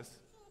Jesus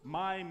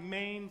my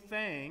main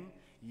thing,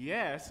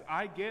 yes,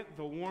 I get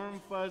the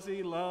warm,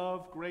 fuzzy,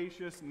 love,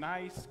 gracious,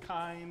 nice,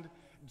 kind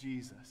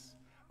Jesus.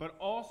 But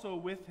also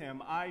with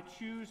him, I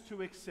choose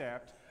to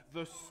accept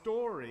the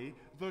story,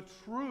 the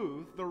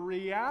truth, the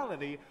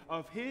reality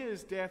of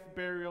his death,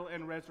 burial,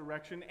 and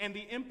resurrection, and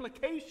the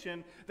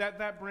implication that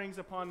that brings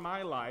upon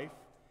my life,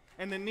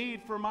 and the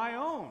need for my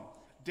own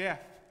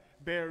death,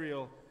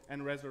 burial,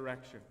 and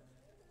resurrection.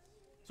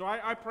 So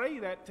I pray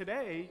that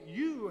today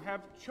you have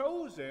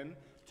chosen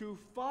to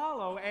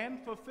follow and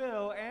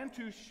fulfill and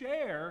to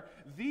share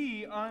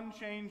the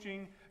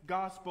unchanging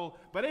gospel.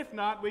 But if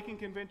not, we can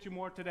convince you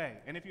more today.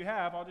 And if you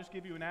have, I'll just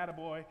give you an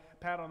attaboy,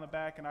 pat on the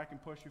back, and I can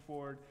push you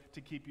forward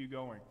to keep you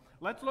going.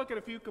 Let's look at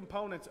a few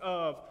components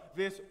of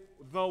this,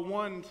 the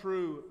one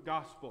true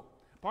gospel.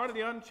 Part of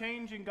the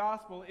unchanging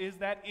gospel is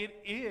that it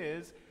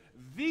is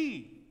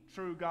the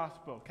true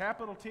gospel.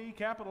 Capital T,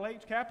 capital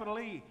H, capital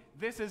E.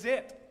 This is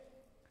it.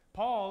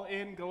 Paul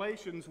in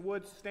Galatians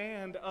would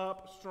stand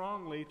up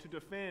strongly to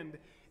defend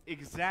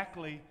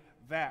exactly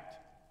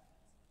that.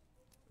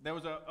 There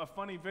was a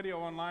funny video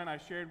online I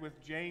shared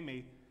with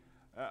Jamie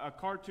A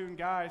cartoon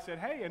guy said,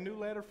 "Hey, a new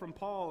letter from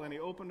Paul," and he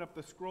opened up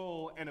the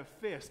scroll, and a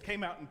fist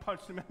came out and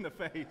punched him in the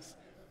face.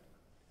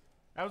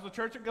 That was the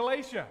church at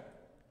Galatia.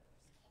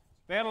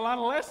 They had a lot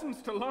of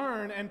lessons to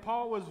learn, and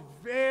Paul was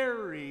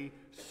very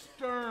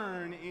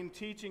stern in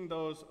teaching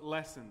those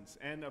lessons.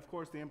 And, of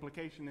course, the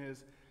implication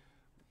is,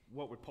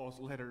 what would Paul's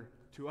letter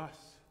to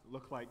us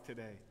look like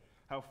today?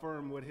 How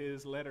firm would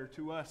his letter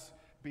to us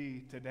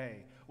be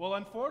today? Well,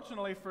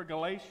 unfortunately for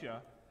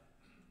Galatia,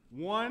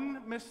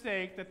 one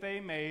mistake that they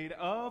made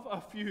of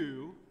a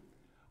few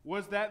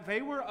was that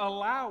they were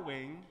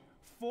allowing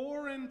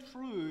foreign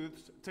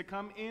truths to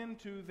come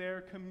into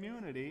their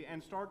community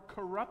and start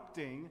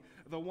corrupting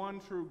the one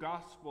true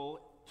gospel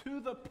to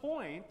the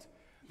point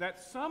that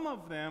some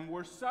of them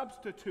were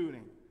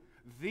substituting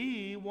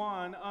the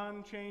one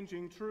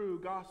unchanging true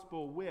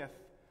gospel with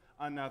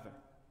another.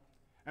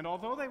 And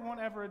although they won't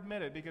ever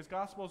admit it, because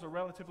gospel is a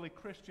relatively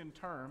Christian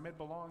term, it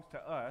belongs to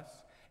us,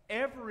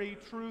 every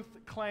truth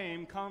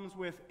claim comes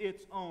with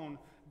its own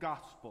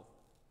gospel.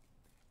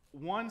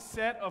 One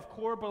set of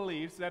core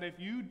beliefs that if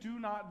you do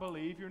not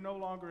believe, you're no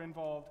longer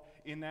involved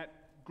in that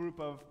group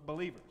of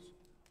believers.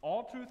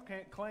 All truth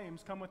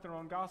claims come with their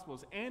own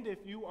gospels. And if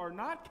you are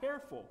not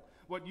careful,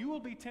 what you will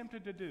be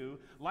tempted to do,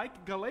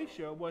 like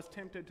Galatia was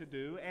tempted to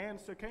do and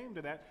succumbed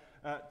to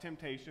that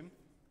temptation,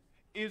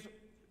 is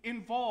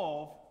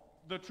involve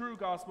the true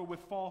gospel with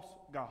false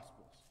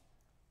gospels.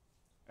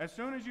 As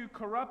soon as you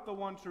corrupt the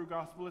one true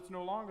gospel, it's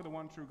no longer the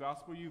one true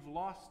gospel. You've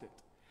lost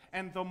it.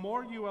 And the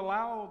more you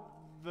allow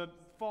the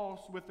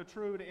false with the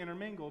true to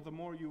intermingle, the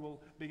more you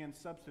will begin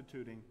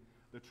substituting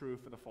the true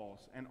for the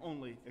false and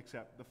only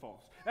accept the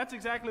false. That's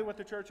exactly what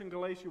the church in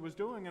Galatia was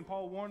doing, and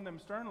Paul warned them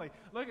sternly.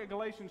 Look at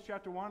Galatians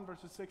chapter 1,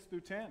 verses 6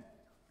 through 10.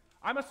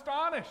 I'm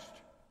astonished.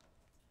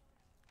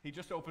 He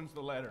just opens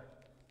the letter.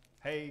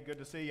 Hey, good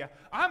to see you.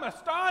 I'm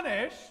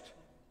astonished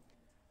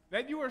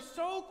that you are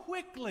so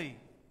quickly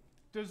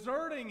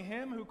deserting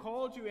him who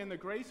called you in the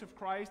grace of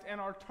Christ and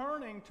are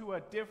turning to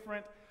a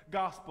different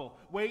gospel.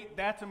 Wait,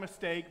 that's a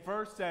mistake.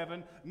 Verse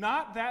 7,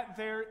 not that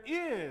there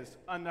is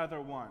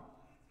another one.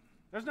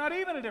 There's not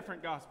even a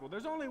different gospel.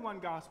 There's only one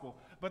gospel.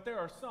 But there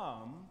are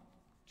some,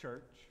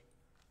 church,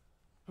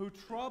 who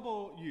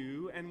trouble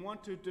you and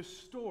want to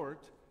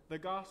distort the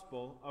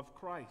gospel of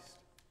Christ.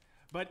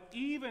 But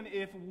even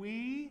if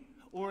we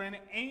or an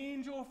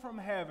angel from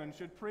heaven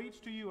should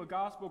preach to you a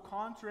gospel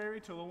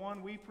contrary to the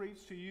one we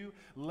preach to you,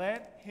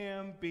 let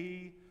him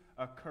be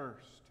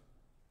accursed.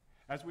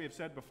 As we have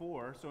said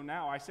before, so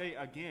now I say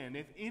again,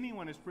 if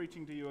anyone is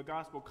preaching to you a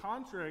gospel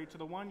contrary to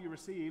the one you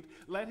received,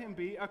 let him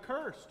be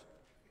accursed.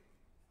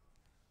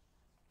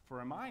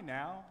 For am I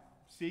now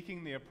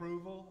seeking the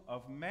approval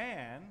of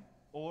man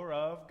or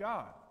of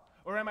God?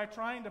 Or am I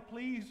trying to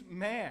please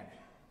man?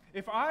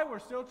 If I were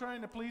still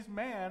trying to please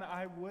man,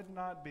 I would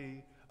not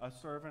be a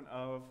servant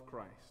of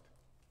Christ.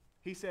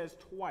 He says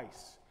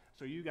twice,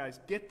 so you guys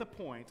get the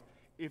point.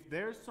 If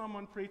there's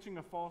someone preaching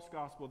a false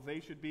gospel, they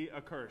should be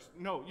accursed.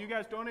 No, you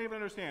guys don't even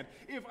understand.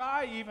 If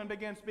I even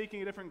begin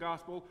speaking a different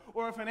gospel,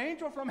 or if an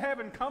angel from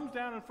heaven comes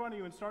down in front of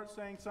you and starts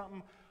saying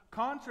something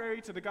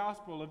contrary to the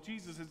gospel of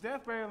Jesus'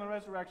 death, burial, and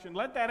resurrection,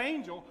 let that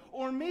angel,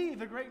 or me,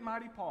 the great and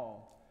mighty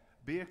Paul,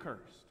 be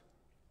accursed.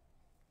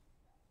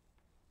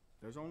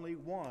 There's only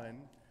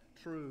one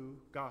true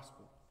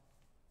gospel.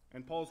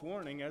 And Paul's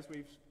warning, as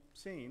we've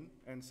seen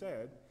and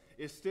said,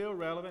 is still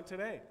relevant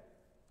today.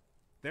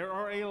 There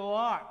are a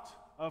lot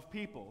of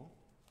people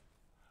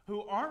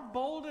who aren't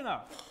bold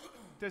enough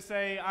to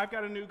say, I've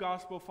got a new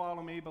gospel,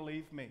 follow me,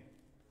 believe me.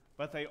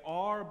 But they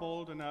are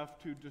bold enough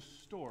to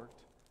distort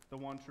the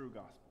one true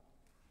gospel.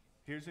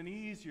 Here's an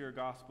easier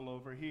gospel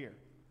over here.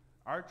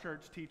 Our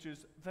church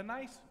teaches the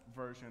nice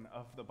version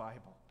of the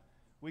Bible.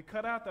 We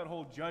cut out that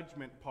whole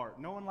judgment part.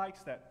 No one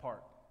likes that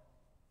part.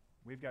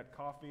 We've got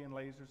coffee and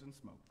lasers and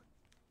smoke.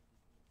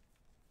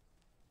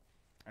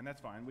 And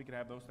that's fine. We could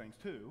have those things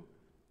too,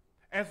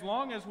 as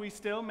long as we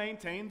still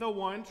maintain the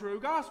one true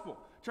gospel.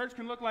 Church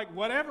can look like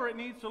whatever it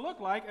needs to look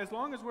like as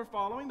long as we're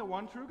following the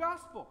one true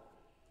gospel.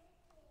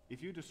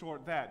 If you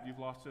distort that, you've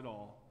lost it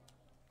all.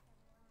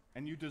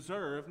 And you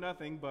deserve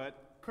nothing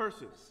but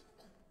curses.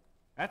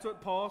 That's what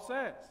Paul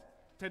says.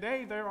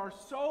 Today there are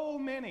so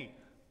many,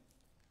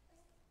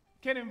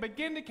 can't even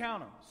begin to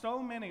count them, so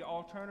many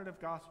alternative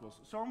gospels,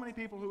 so many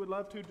people who would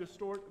love to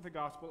distort the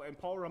gospel, and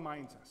Paul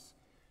reminds us,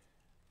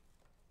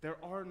 there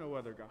are no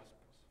other gospels.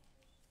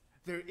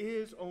 There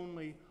is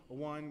only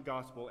one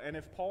gospel. And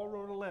if Paul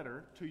wrote a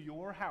letter to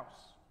your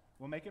house,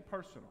 we'll make it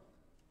personal,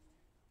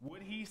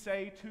 would he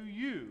say to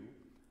you,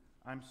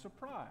 I'm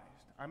surprised,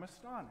 I'm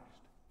astonished,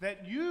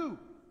 that you,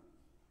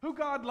 who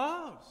God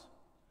loves,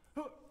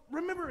 who,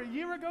 remember a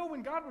year ago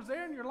when God was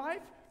there in your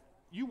life,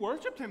 you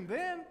worshiped him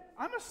then,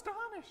 I'm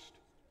astonished.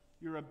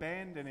 You're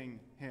abandoning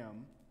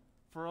him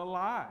for a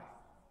lie.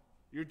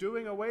 You're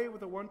doing away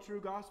with the one true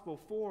gospel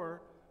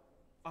for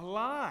a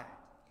lie.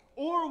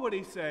 Or would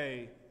he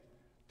say,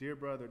 dear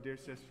brother, dear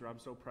sister, I'm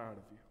so proud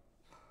of you.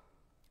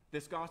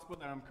 This gospel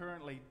that I'm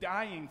currently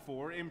dying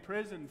for,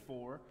 imprisoned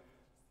for,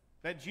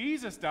 that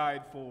Jesus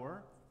died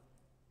for,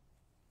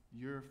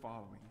 you're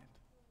following it.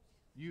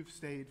 You've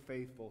stayed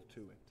faithful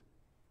to it.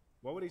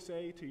 What would he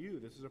say to you?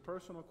 This is a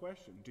personal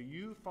question. Do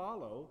you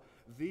follow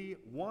the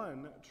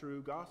one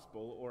true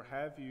gospel, or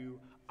have you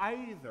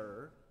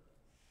either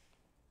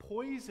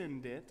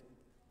poisoned it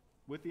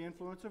with the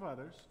influence of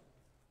others,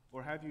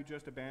 or have you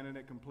just abandoned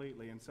it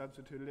completely and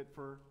substituted it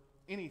for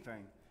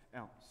anything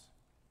else?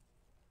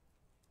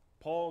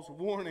 Paul's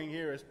warning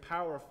here is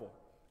powerful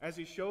as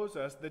he shows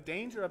us the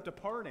danger of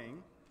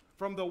departing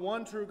from the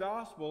one true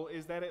gospel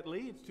is that it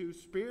leads to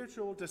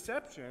spiritual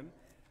deception,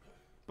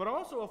 but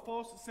also a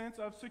false sense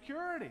of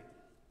security.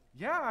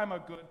 Yeah, I'm a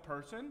good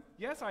person.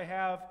 Yes, I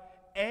have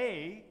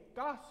a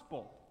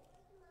gospel.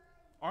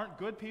 Aren't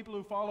good people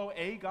who follow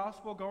a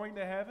gospel going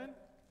to heaven?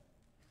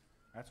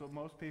 That's what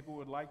most people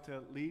would like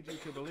to lead you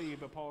to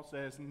believe, but Paul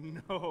says,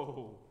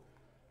 no.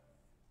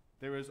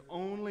 There is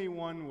only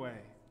one way.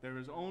 There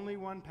is only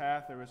one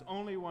path. There is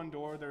only one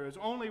door. There is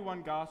only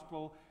one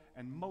gospel,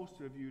 and most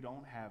of you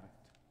don't have it.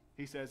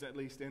 He says, at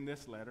least in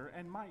this letter,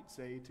 and might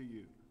say to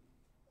you,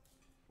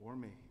 or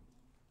me.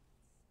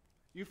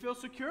 You feel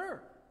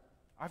secure.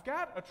 I've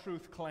got a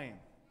truth claim.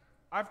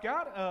 I've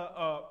got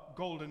a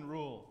golden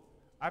rule.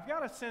 I've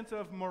got a sense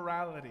of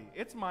morality.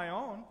 It's my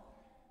own.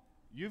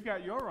 You've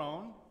got your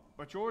own,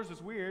 but yours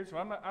is weird, so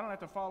I don't have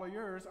to follow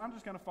yours. I'm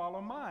just going to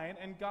follow mine,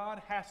 and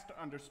God has to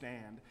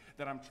understand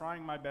that I'm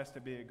trying my best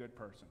to be a good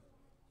person.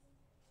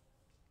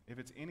 If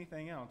it's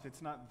anything else,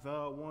 it's not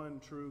the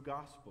one true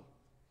gospel.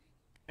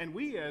 And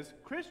we as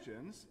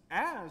Christians,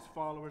 as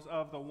followers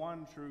of the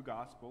one true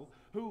gospel,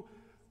 who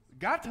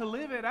got to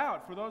live it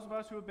out, for those of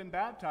us who have been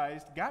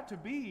baptized, got to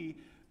be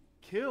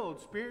killed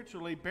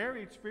spiritually,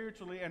 buried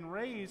spiritually, and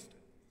raised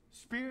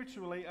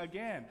spiritually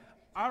again.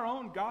 Our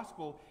own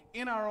gospel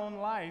in our own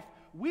life,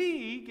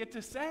 we get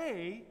to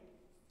say,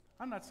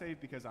 I'm not saved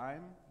because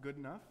I'm good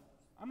enough.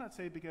 I'm not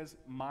saved because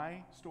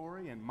my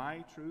story and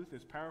my truth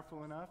is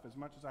powerful enough, as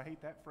much as I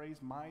hate that phrase,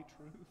 my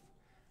truth.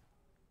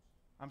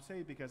 I'm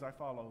saved because I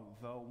follow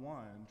the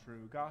one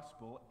true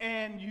gospel,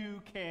 and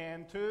you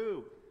can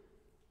too.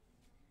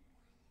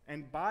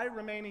 And by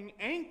remaining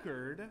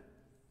anchored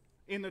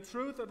in the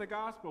truth of the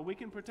gospel, we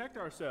can protect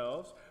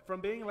ourselves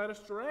from being led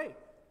astray.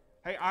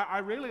 Hey, I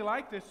really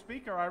like this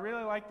speaker, I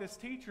really like this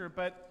teacher,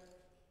 but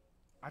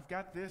I've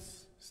got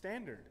this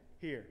standard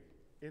here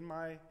in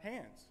my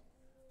hands.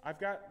 I've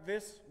got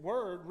this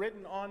word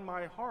written on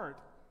my heart,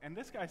 and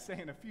this guy's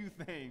saying a few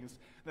things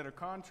that are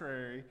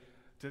contrary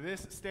to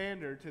this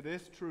standard, to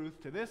this truth,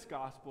 to this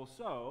gospel,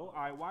 so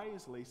I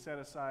wisely set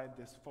aside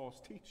this false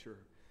teacher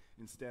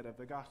instead of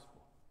the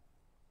gospel.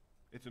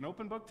 It's an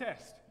open book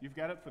test. You've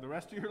got it for the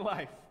rest of your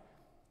life.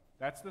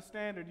 That's the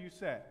standard you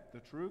set, the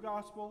true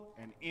gospel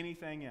and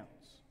anything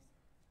else.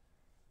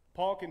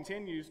 Paul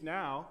continues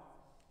now,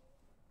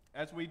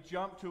 as we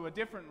jump to a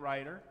different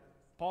writer.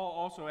 Paul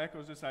also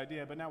echoes this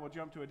idea, but now we'll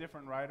jump to a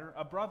different writer,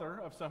 a brother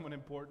of someone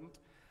important.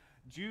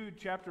 Jude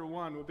chapter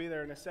 1, we'll be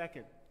there in a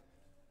second.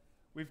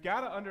 We've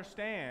got to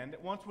understand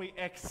that once we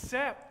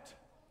accept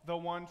the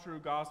one true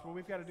gospel,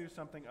 we've got to do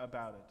something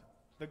about it.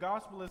 The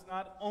gospel is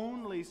not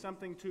only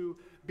something to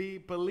be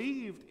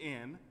believed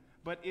in,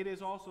 but it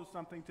is also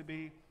something to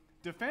be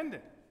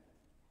defended.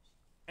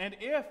 And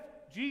if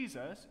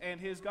Jesus and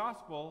his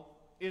gospel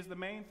is the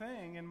main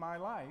thing in my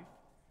life,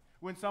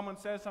 when someone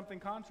says something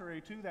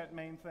contrary to that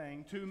main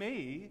thing to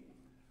me,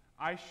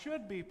 I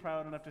should be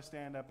proud enough to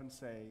stand up and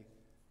say,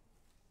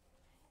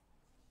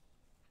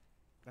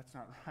 that's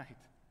not right.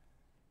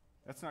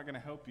 That's not going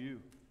to help you.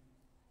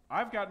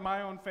 I've got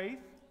my own faith.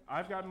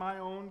 I've got my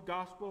own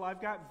gospel.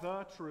 I've got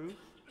the truth.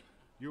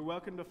 You're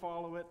welcome to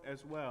follow it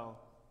as well.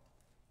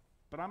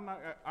 But I'm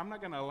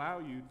not going to allow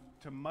you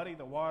to muddy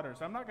the waters.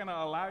 I'm not going to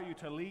allow you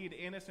to lead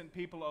innocent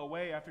people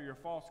away after your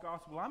false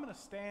gospel. I'm going to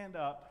stand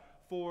up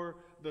for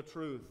the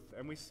truth.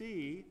 And we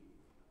see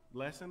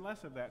less and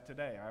less of that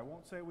today. I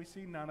won't say we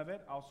see none of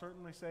it. I'll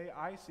certainly say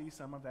I see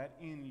some of that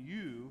in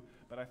you,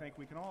 but I think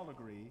we can all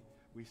agree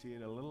we see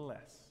it a little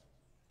less.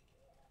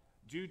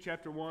 Jude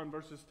chapter 1,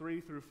 verses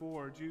 3 through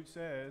 4, Jude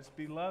says,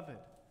 Beloved,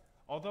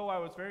 although I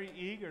was very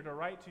eager to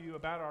write to you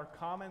about our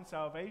common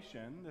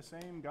salvation, the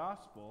same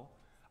gospel,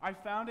 I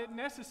found it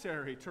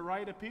necessary to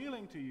write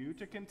appealing to you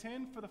to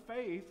contend for the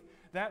faith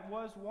that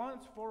was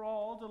once for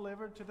all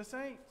delivered to the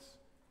saints.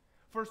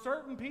 For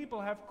certain people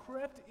have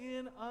crept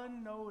in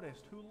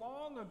unnoticed, who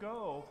long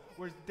ago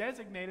were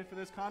designated for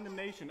this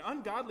condemnation,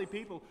 ungodly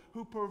people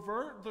who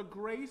pervert the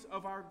grace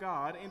of our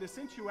God into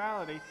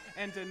sensuality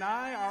and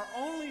deny our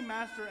only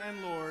Master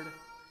and Lord,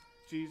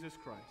 Jesus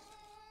Christ.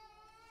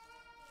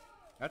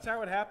 That's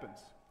how it happens.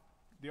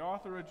 The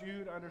author of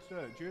Jude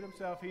understood it. Jude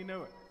himself, he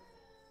knew it.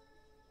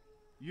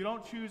 You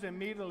don't choose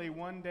immediately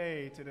one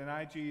day to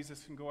deny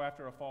Jesus and go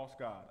after a false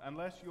God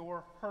unless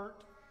you're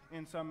hurt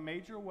in some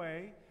major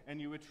way and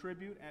you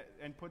attribute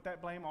and put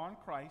that blame on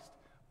Christ.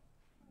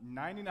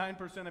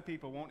 99% of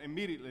people won't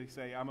immediately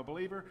say, I'm a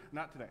believer,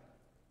 not today.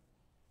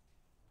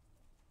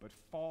 But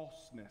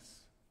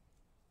falseness,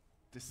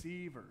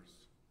 deceivers,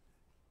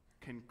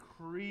 can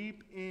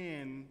creep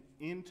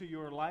into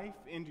your life,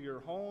 into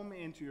your home,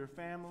 into your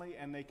family,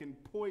 and they can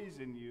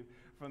poison you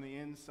from the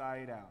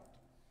inside out.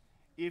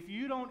 If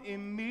you don't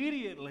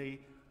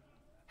immediately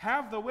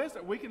have the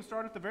wisdom, we can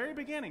start at the very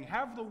beginning,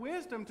 have the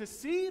wisdom to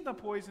see the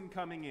poison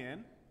coming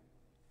in,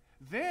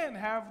 then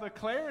have the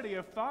clarity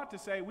of thought to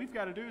say, we've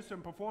got to do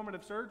some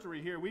performative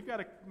surgery here. We've got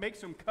to make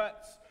some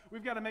cuts.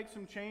 We've got to make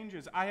some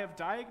changes. I have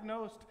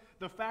diagnosed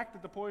the fact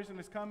that the poison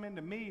has come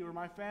into me or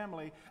my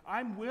family.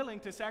 I'm willing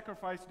to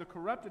sacrifice the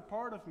corrupted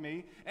part of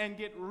me and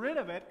get rid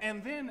of it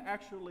and then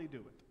actually do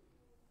it.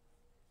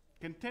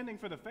 Contending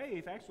for the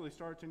faith actually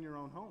starts in your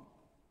own home.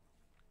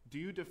 Do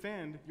you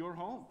defend your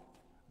home?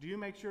 Do you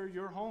make sure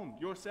your home,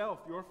 yourself,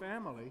 your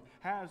family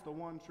has the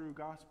one true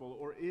gospel?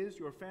 Or is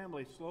your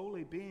family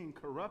slowly being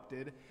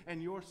corrupted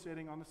and you're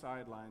sitting on the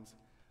sidelines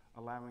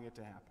allowing it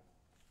to happen?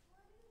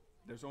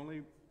 There's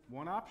only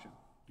one option.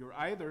 You're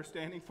either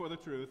standing for the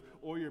truth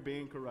or you're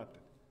being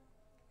corrupted.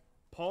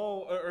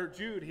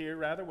 Jude here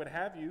rather would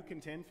have you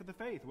contend for the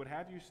faith, would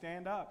have you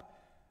stand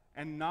up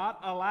and not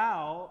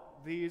allow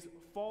these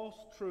false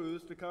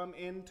truths to come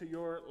into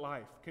your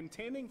life.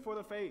 Contending for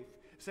the faith,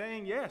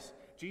 saying, yes,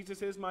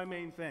 Jesus is my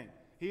main thing.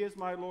 He is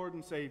my Lord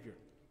and Savior.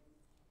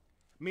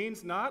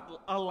 Means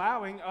not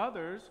allowing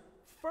others,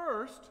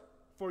 first,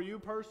 for you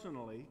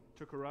personally,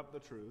 to corrupt the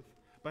truth,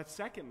 but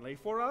secondly,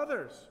 for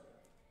others,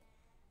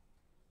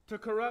 to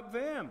corrupt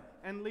them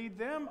and lead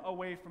them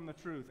away from the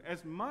truth.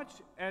 As much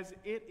as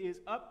it is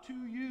up to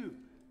you,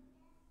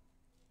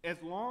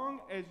 as long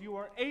as you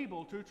are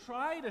able to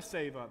try to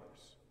save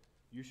others,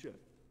 you should.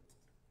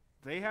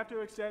 They have to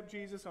accept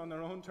Jesus on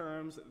their own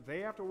terms.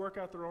 They have to work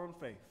out their own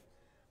faith.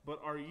 But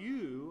are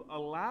you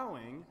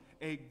allowing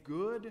a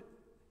good,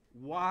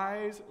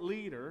 wise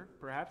leader,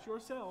 perhaps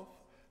yourself,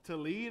 to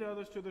lead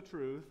others to the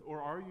truth,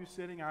 or are you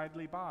sitting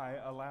idly by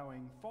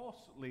allowing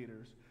false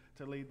leaders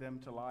to lead them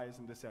to lies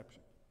and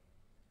deception?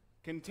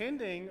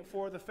 Contending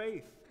for the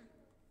faith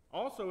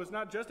also is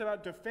not just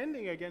about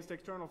defending against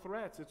external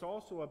threats. It's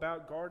also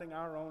about guarding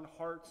our own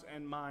hearts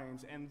and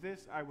minds. And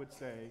this, I would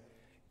say,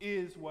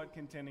 is what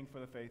contending for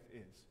the faith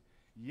is.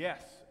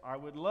 Yes, I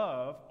would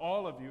love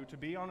all of you to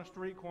be on a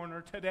street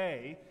corner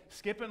today,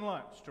 skipping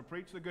lunch, to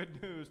preach the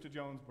good news to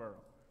Jonesboro.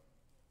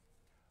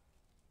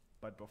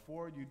 But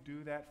before you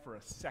do that for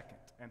a second,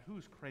 and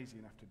who's crazy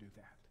enough to do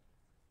that?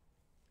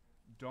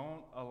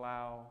 Don't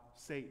allow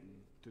Satan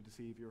to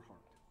deceive your heart.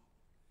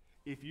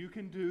 If you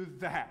can do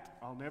that,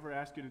 I'll never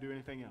ask you to do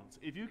anything else.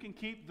 If you can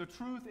keep the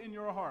truth in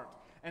your heart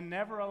and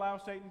never allow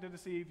Satan to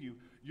deceive you,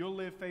 you'll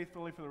live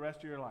faithfully for the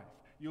rest of your life.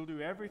 You'll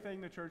do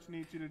everything the church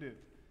needs you to do.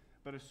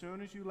 But as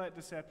soon as you let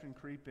deception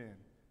creep in,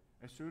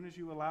 as soon as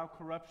you allow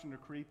corruption to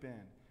creep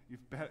in,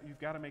 you've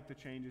got to make the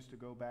changes to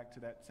go back to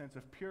that sense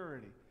of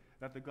purity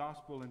that the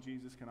gospel and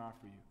Jesus can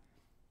offer you.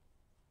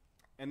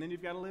 And then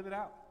you've got to live it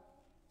out.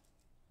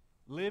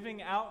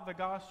 Living out the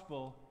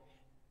gospel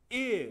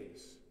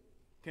is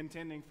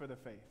contending for the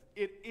faith.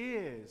 It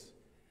is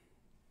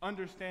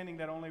understanding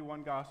that only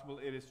one gospel,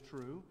 it is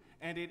true,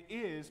 and it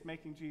is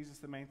making Jesus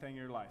the main thing in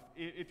your life.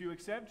 If you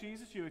accept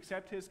Jesus, you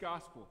accept his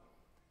gospel.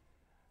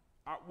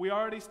 We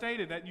already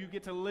stated that you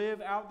get to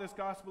live out this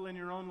gospel in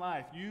your own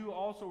life. You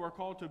also are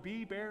called to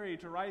be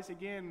buried, to rise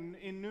again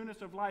in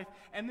newness of life,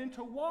 and then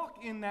to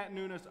walk in that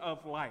newness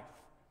of life.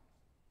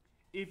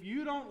 If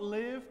you don't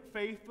live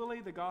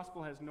faithfully, the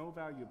gospel has no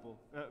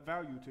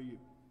value to you.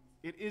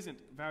 It isn't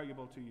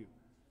valuable to you.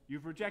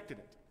 You've rejected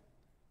it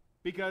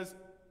because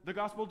the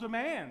gospel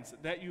demands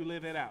that you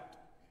live it out.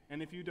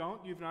 And if you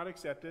don't, you've not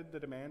accepted the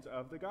demands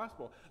of the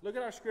gospel. Look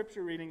at our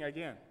scripture reading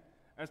again.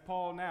 As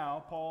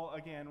Paul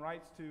again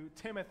writes to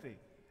Timothy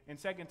in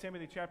 2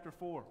 Timothy chapter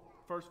 4,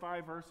 first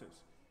 5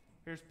 verses.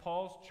 Here's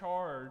Paul's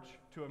charge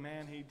to a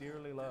man he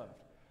dearly loved.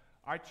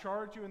 I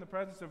charge you in the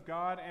presence of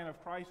God and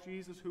of Christ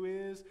Jesus, who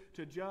is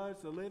to judge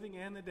the living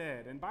and the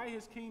dead, and by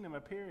his kingdom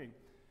appearing,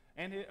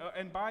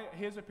 and by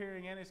his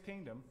appearing in his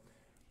kingdom,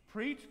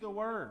 preach the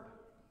word,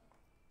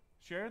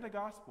 share the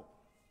gospel.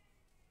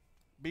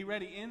 Be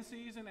ready in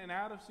season and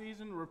out of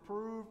season,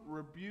 reprove,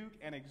 rebuke,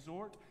 and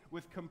exhort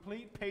with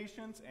complete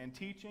patience and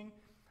teaching.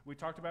 We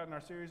talked about in our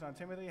series on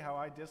Timothy how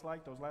I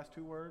dislike those last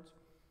two words.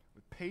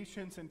 With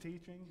patience and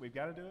teaching, we've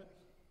got to do it.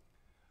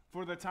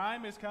 For the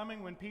time is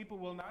coming when people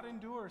will not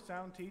endure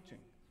sound teaching,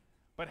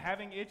 but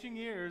having itching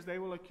ears, they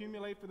will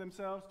accumulate for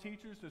themselves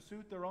teachers to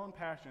suit their own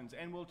passions,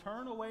 and will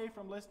turn away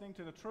from listening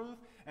to the truth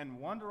and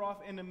wander off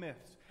into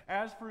myths.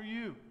 As for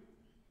you,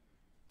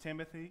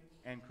 Timothy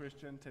and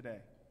Christian today,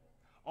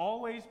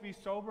 always be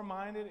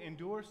sober-minded,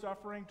 endure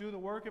suffering, do the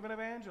work of an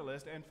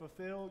evangelist, and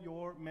fulfill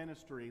your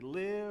ministry.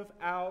 Live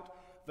out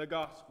the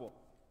gospel.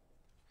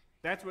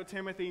 That's what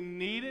Timothy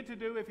needed to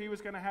do if he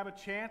was going to have a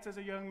chance as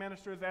a young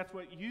minister. That's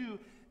what you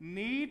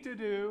need to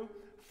do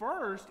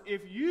first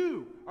if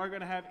you are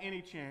going to have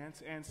any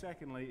chance, and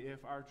secondly,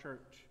 if our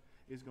church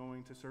is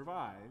going to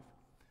survive.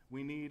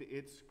 We need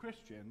its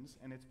Christians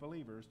and its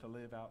believers to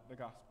live out the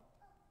gospel.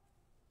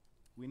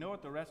 We know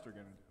what the rest are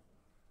going to do.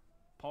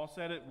 Paul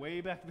said it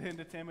way back then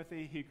to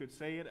Timothy. He could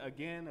say it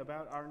again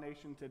about our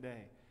nation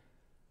today.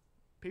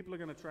 people are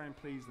going to try and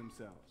please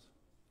themselves.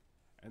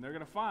 And they're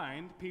going to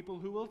find people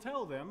who will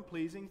tell them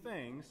pleasing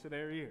things to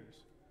their ears.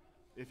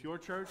 If your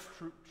church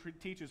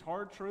teaches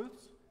hard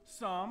truths,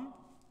 some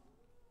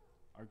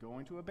are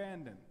going to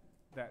abandon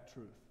that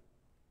truth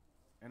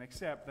and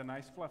accept the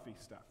nice fluffy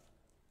stuff.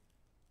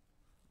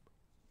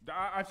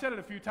 I've said it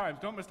a few times,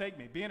 don't mistake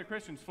me. Being a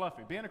Christian's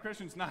fluffy. Being a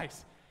Christian's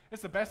nice.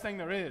 It's the best thing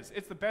there is.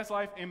 It's the best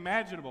life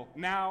imaginable,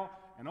 now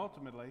and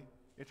ultimately,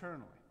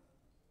 eternally.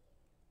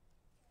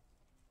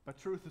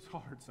 But truth is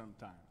hard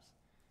sometimes.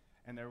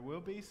 And there will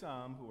be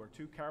some who are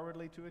too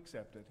cowardly to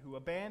accept it, who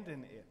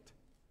abandon it.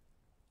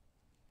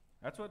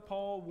 That's what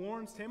Paul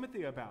warns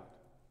Timothy about.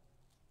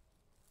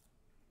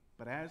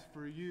 But as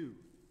for you,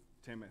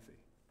 Timothy,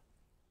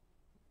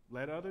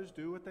 let others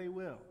do what they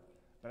will.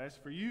 But as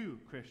for you,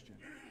 Christian,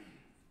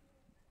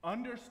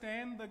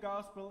 understand the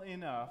gospel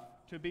enough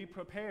to be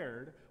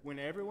prepared when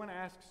everyone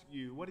asks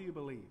you, what do you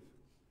believe?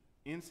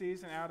 In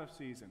season, out of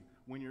season.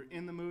 When you're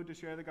in the mood to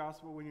share the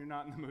gospel, when you're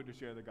not in the mood to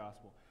share the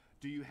gospel.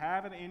 Do you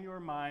have it in your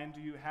mind?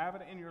 Do you have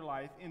it in your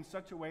life in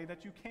such a way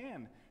that you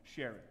can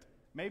share it?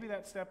 Maybe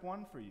that's step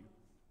one for you.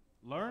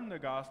 Learn the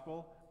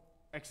gospel,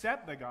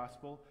 accept the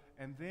gospel,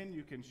 and then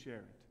you can share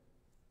it.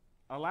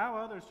 Allow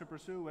others to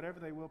pursue whatever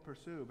they will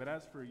pursue. But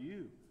as for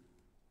you,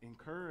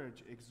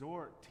 encourage,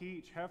 exhort,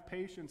 teach, have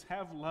patience,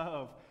 have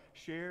love,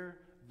 share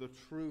the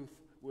truth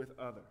with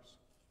others.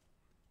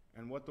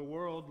 And what the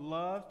world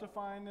loves to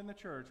find in the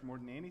church more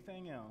than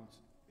anything else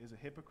is a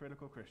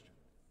hypocritical Christian.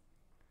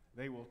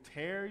 They will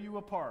tear you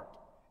apart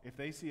if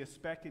they see a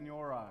speck in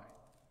your eye.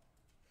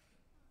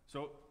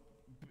 So,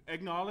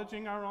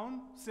 acknowledging our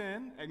own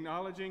sin,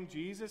 acknowledging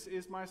Jesus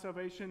is my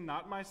salvation,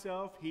 not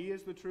myself, He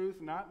is the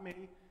truth, not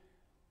me,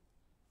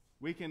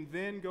 we can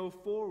then go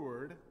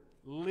forward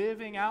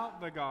living out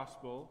the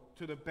gospel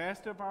to the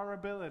best of our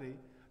ability,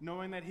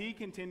 knowing that He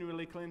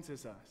continually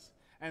cleanses us.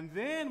 And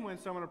then when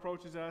someone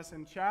approaches us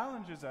and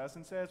challenges us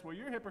and says, well,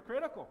 you're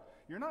hypocritical,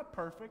 you're not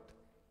perfect,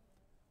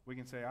 we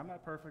can say, I'm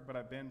not perfect, but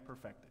I've been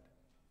perfected.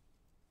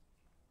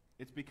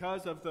 It's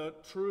because of the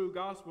true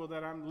gospel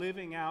that I'm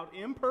living out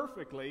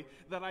imperfectly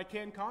that I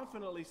can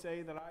confidently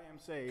say that I am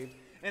saved.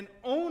 And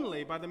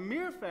only by the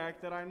mere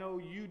fact that I know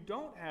you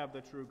don't have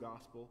the true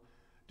gospel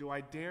do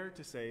I dare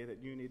to say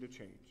that you need to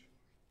change.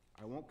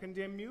 I won't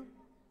condemn you.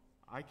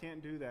 I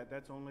can't do that.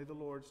 That's only the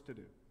Lord's to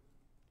do.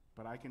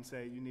 But I can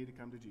say you need to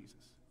come to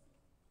Jesus.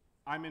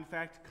 I'm in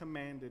fact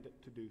commanded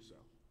to do so.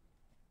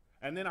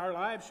 And then our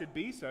lives should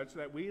be such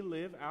that we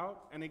live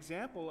out an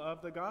example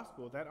of the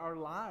gospel, that our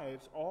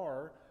lives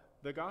are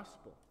the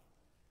gospel.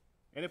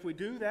 And if we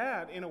do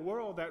that in a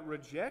world that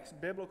rejects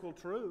biblical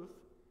truth,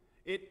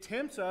 it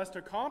tempts us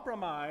to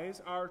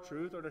compromise our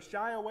truth or to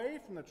shy away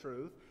from the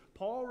truth.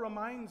 Paul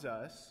reminds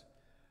us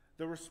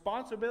the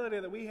responsibility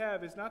that we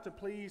have is not to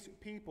please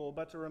people,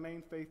 but to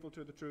remain faithful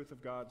to the truth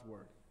of God's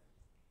word.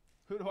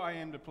 Who do I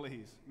aim to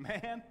please?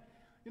 Man,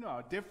 you know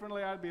how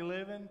differently I'd be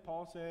living,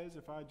 Paul says,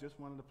 if I just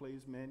wanted to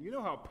please men. You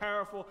know how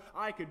powerful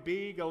I could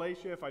be,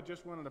 Galatia, if I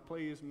just wanted to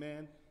please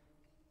men.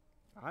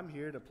 I'm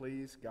here to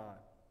please God.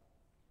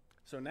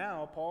 So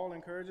now Paul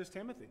encourages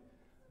Timothy,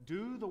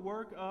 do the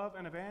work of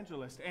an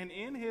evangelist. And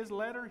in his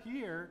letter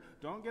here,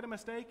 don't get it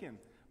mistaken,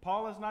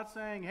 Paul is not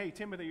saying, hey,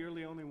 Timothy, you're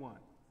the only one.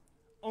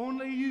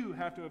 Only you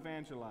have to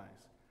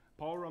evangelize.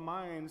 Paul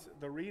reminds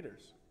the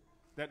readers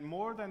that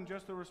more than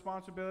just the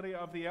responsibility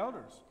of the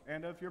elders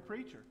and of your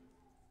preacher,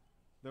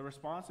 the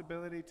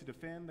responsibility to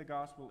defend the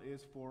gospel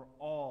is for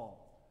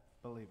all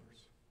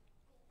believers.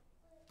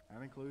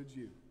 That includes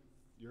you.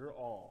 You're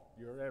all.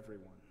 You're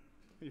everyone.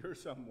 You're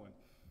someone.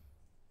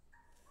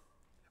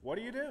 What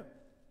do you do?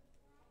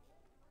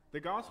 The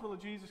gospel of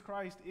Jesus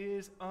Christ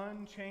is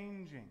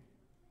unchanging.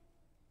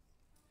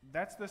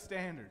 That's the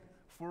standard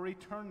for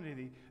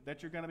eternity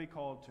that you're going to be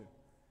called to.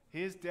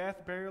 His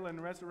death, burial,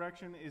 and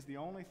resurrection is the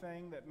only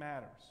thing that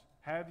matters.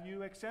 Have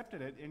you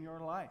accepted it in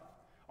your life?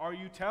 Are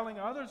you telling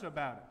others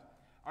about it?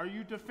 Are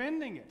you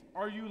defending it?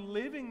 Are you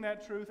living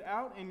that truth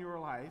out in your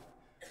life?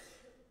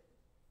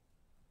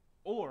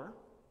 Or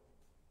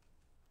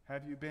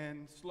have you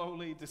been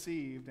slowly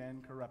deceived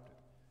and corrupted?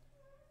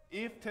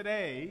 If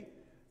today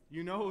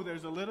you know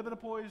there's a little bit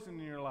of poison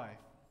in your life,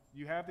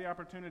 you have the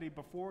opportunity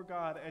before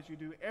God, as you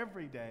do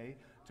every day,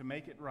 to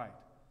make it right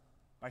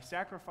by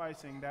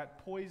sacrificing that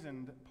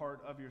poisoned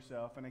part of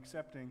yourself and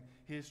accepting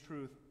His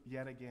truth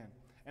yet again.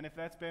 And if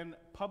that's been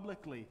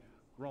publicly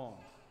wrong,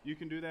 you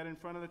can do that in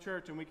front of the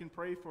church, and we can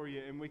pray for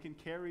you, and we can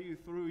carry you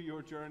through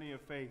your journey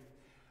of faith.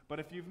 But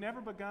if you've never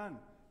begun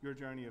your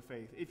journey of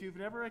faith, if you've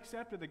never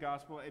accepted the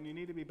gospel and you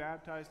need to be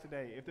baptized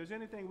today, if there's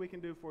anything we can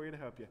do for you to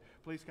help you,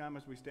 please come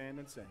as we stand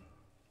and sing.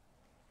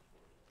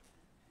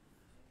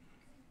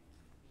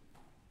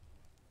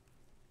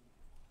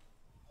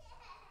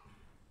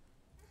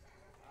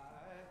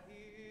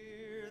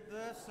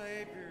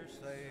 Savior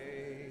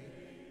say,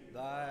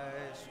 thy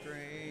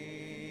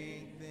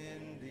strength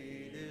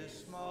indeed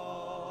is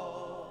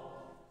small.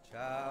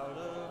 Child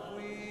of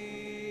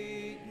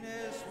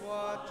weakness,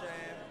 watch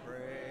and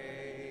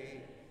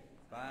pray.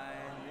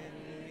 Find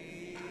in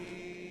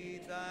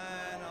me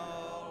thine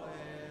all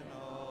in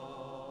all.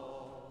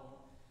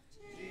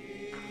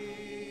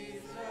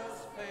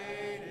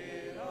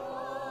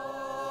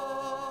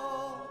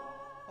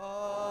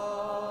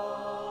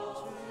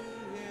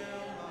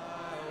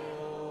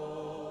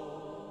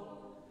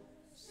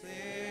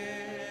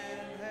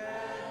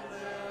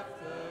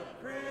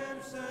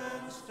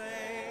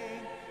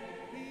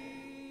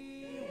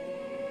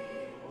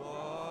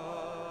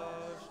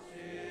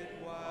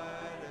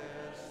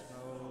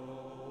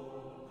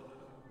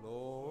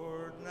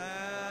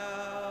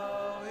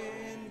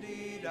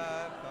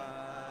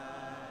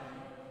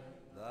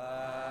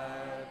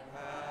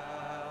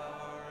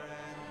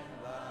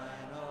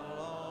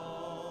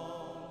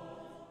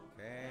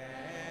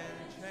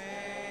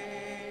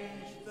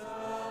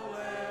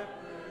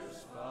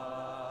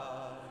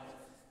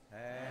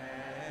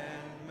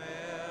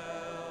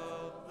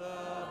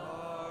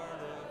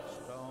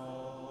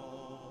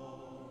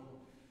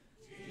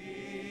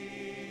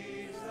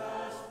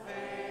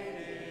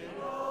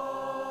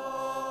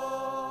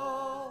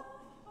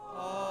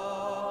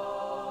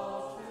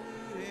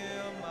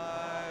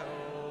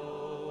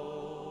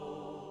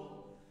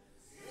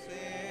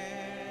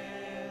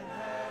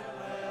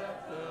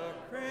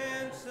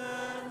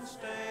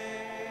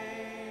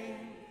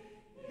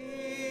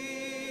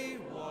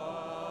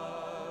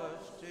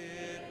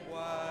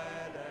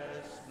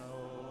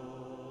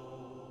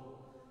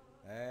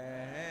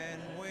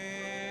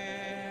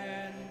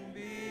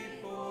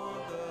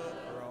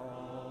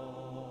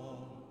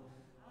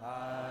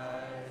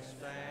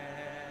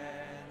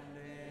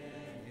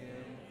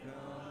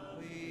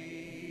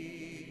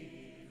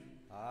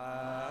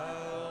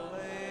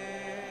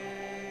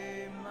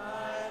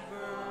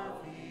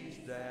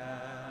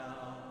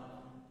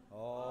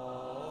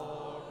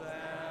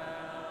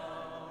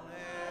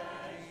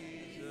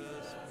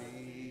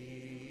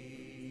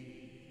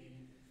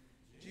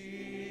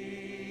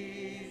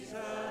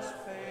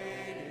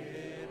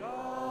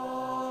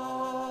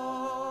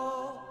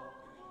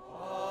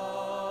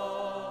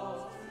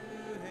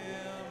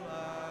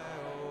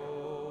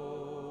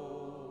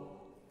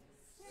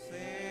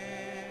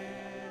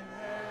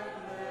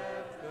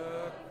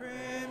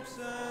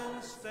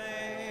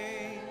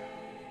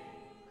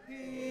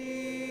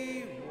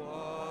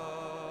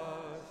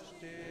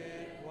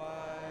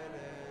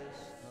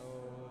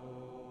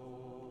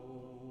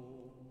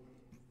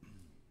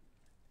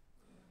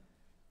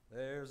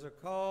 There's a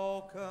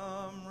call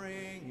come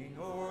ringing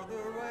o'er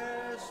the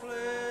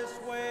restless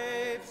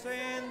waves.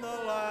 Send the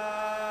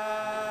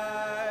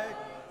light,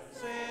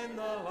 send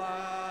the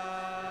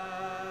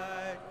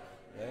light.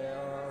 There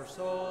are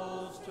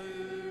souls to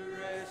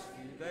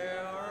rescue,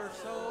 there are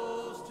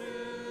souls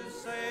to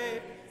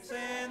save.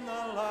 Send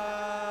the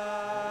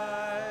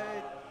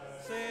light,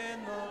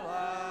 send the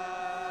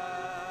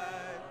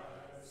light,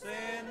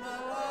 send the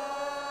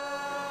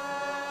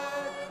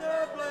light.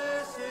 The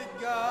blessed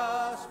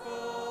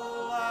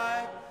gospel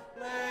light,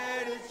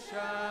 let it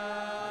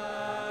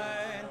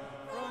shine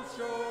from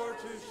shore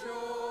to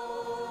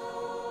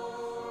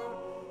shore.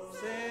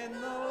 Send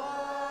the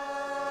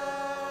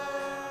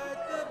light,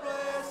 the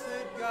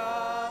blessed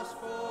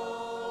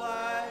gospel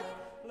light,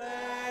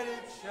 let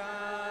it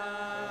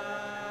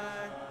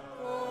shine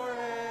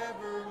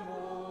forevermore.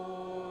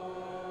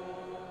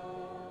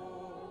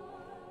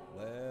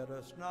 Let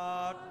us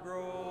not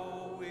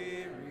grow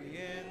weary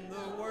in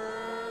the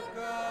work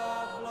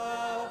of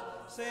love.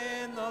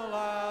 Send the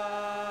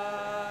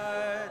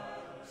light,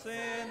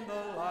 send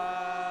the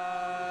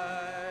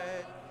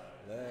light.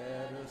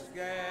 Let us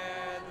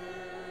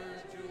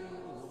gather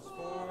jewels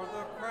for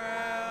the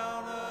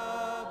crown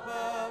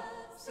above.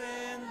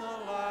 Send the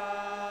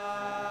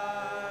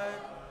light,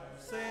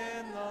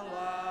 send the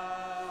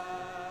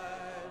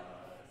light,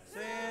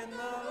 send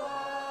the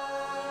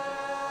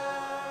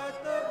light.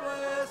 The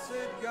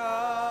blessed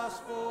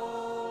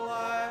gospel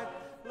light,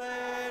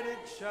 let it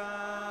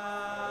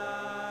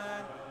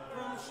shine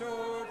from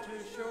shore to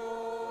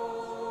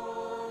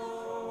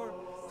shore.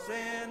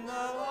 Send the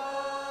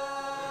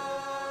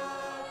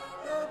light,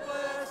 the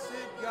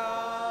blessed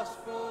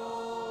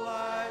gospel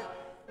light,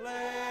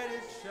 let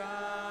it shine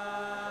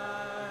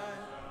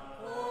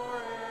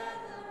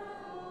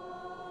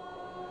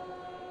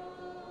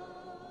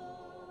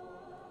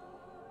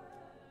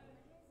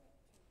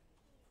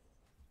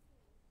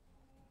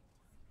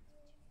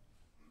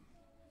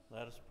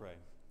Let us pray.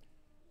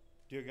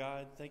 Dear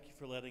God, thank you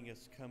for letting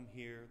us come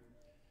here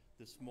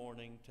this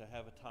morning to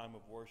have a time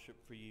of worship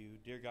for you.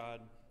 Dear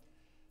God,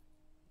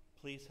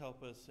 please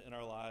help us in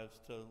our lives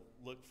to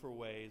look for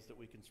ways that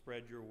we can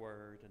spread your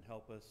word and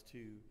help us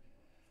to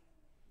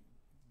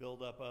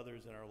build up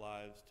others in our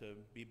lives to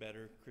be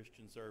better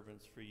Christian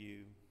servants for you.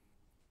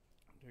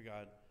 Dear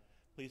God,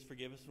 please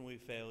forgive us when we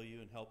fail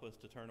you and help us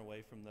to turn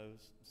away from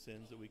those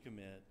sins that we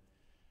commit.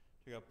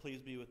 Dear God, please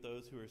be with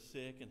those who are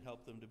sick and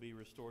help them to be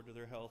restored to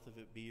their health if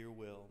it be your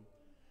will.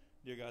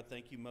 Dear God,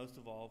 thank you most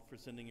of all for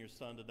sending your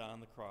Son to die on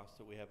the cross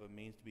so we have a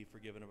means to be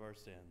forgiven of our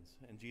sins.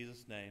 In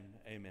Jesus' name,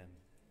 amen.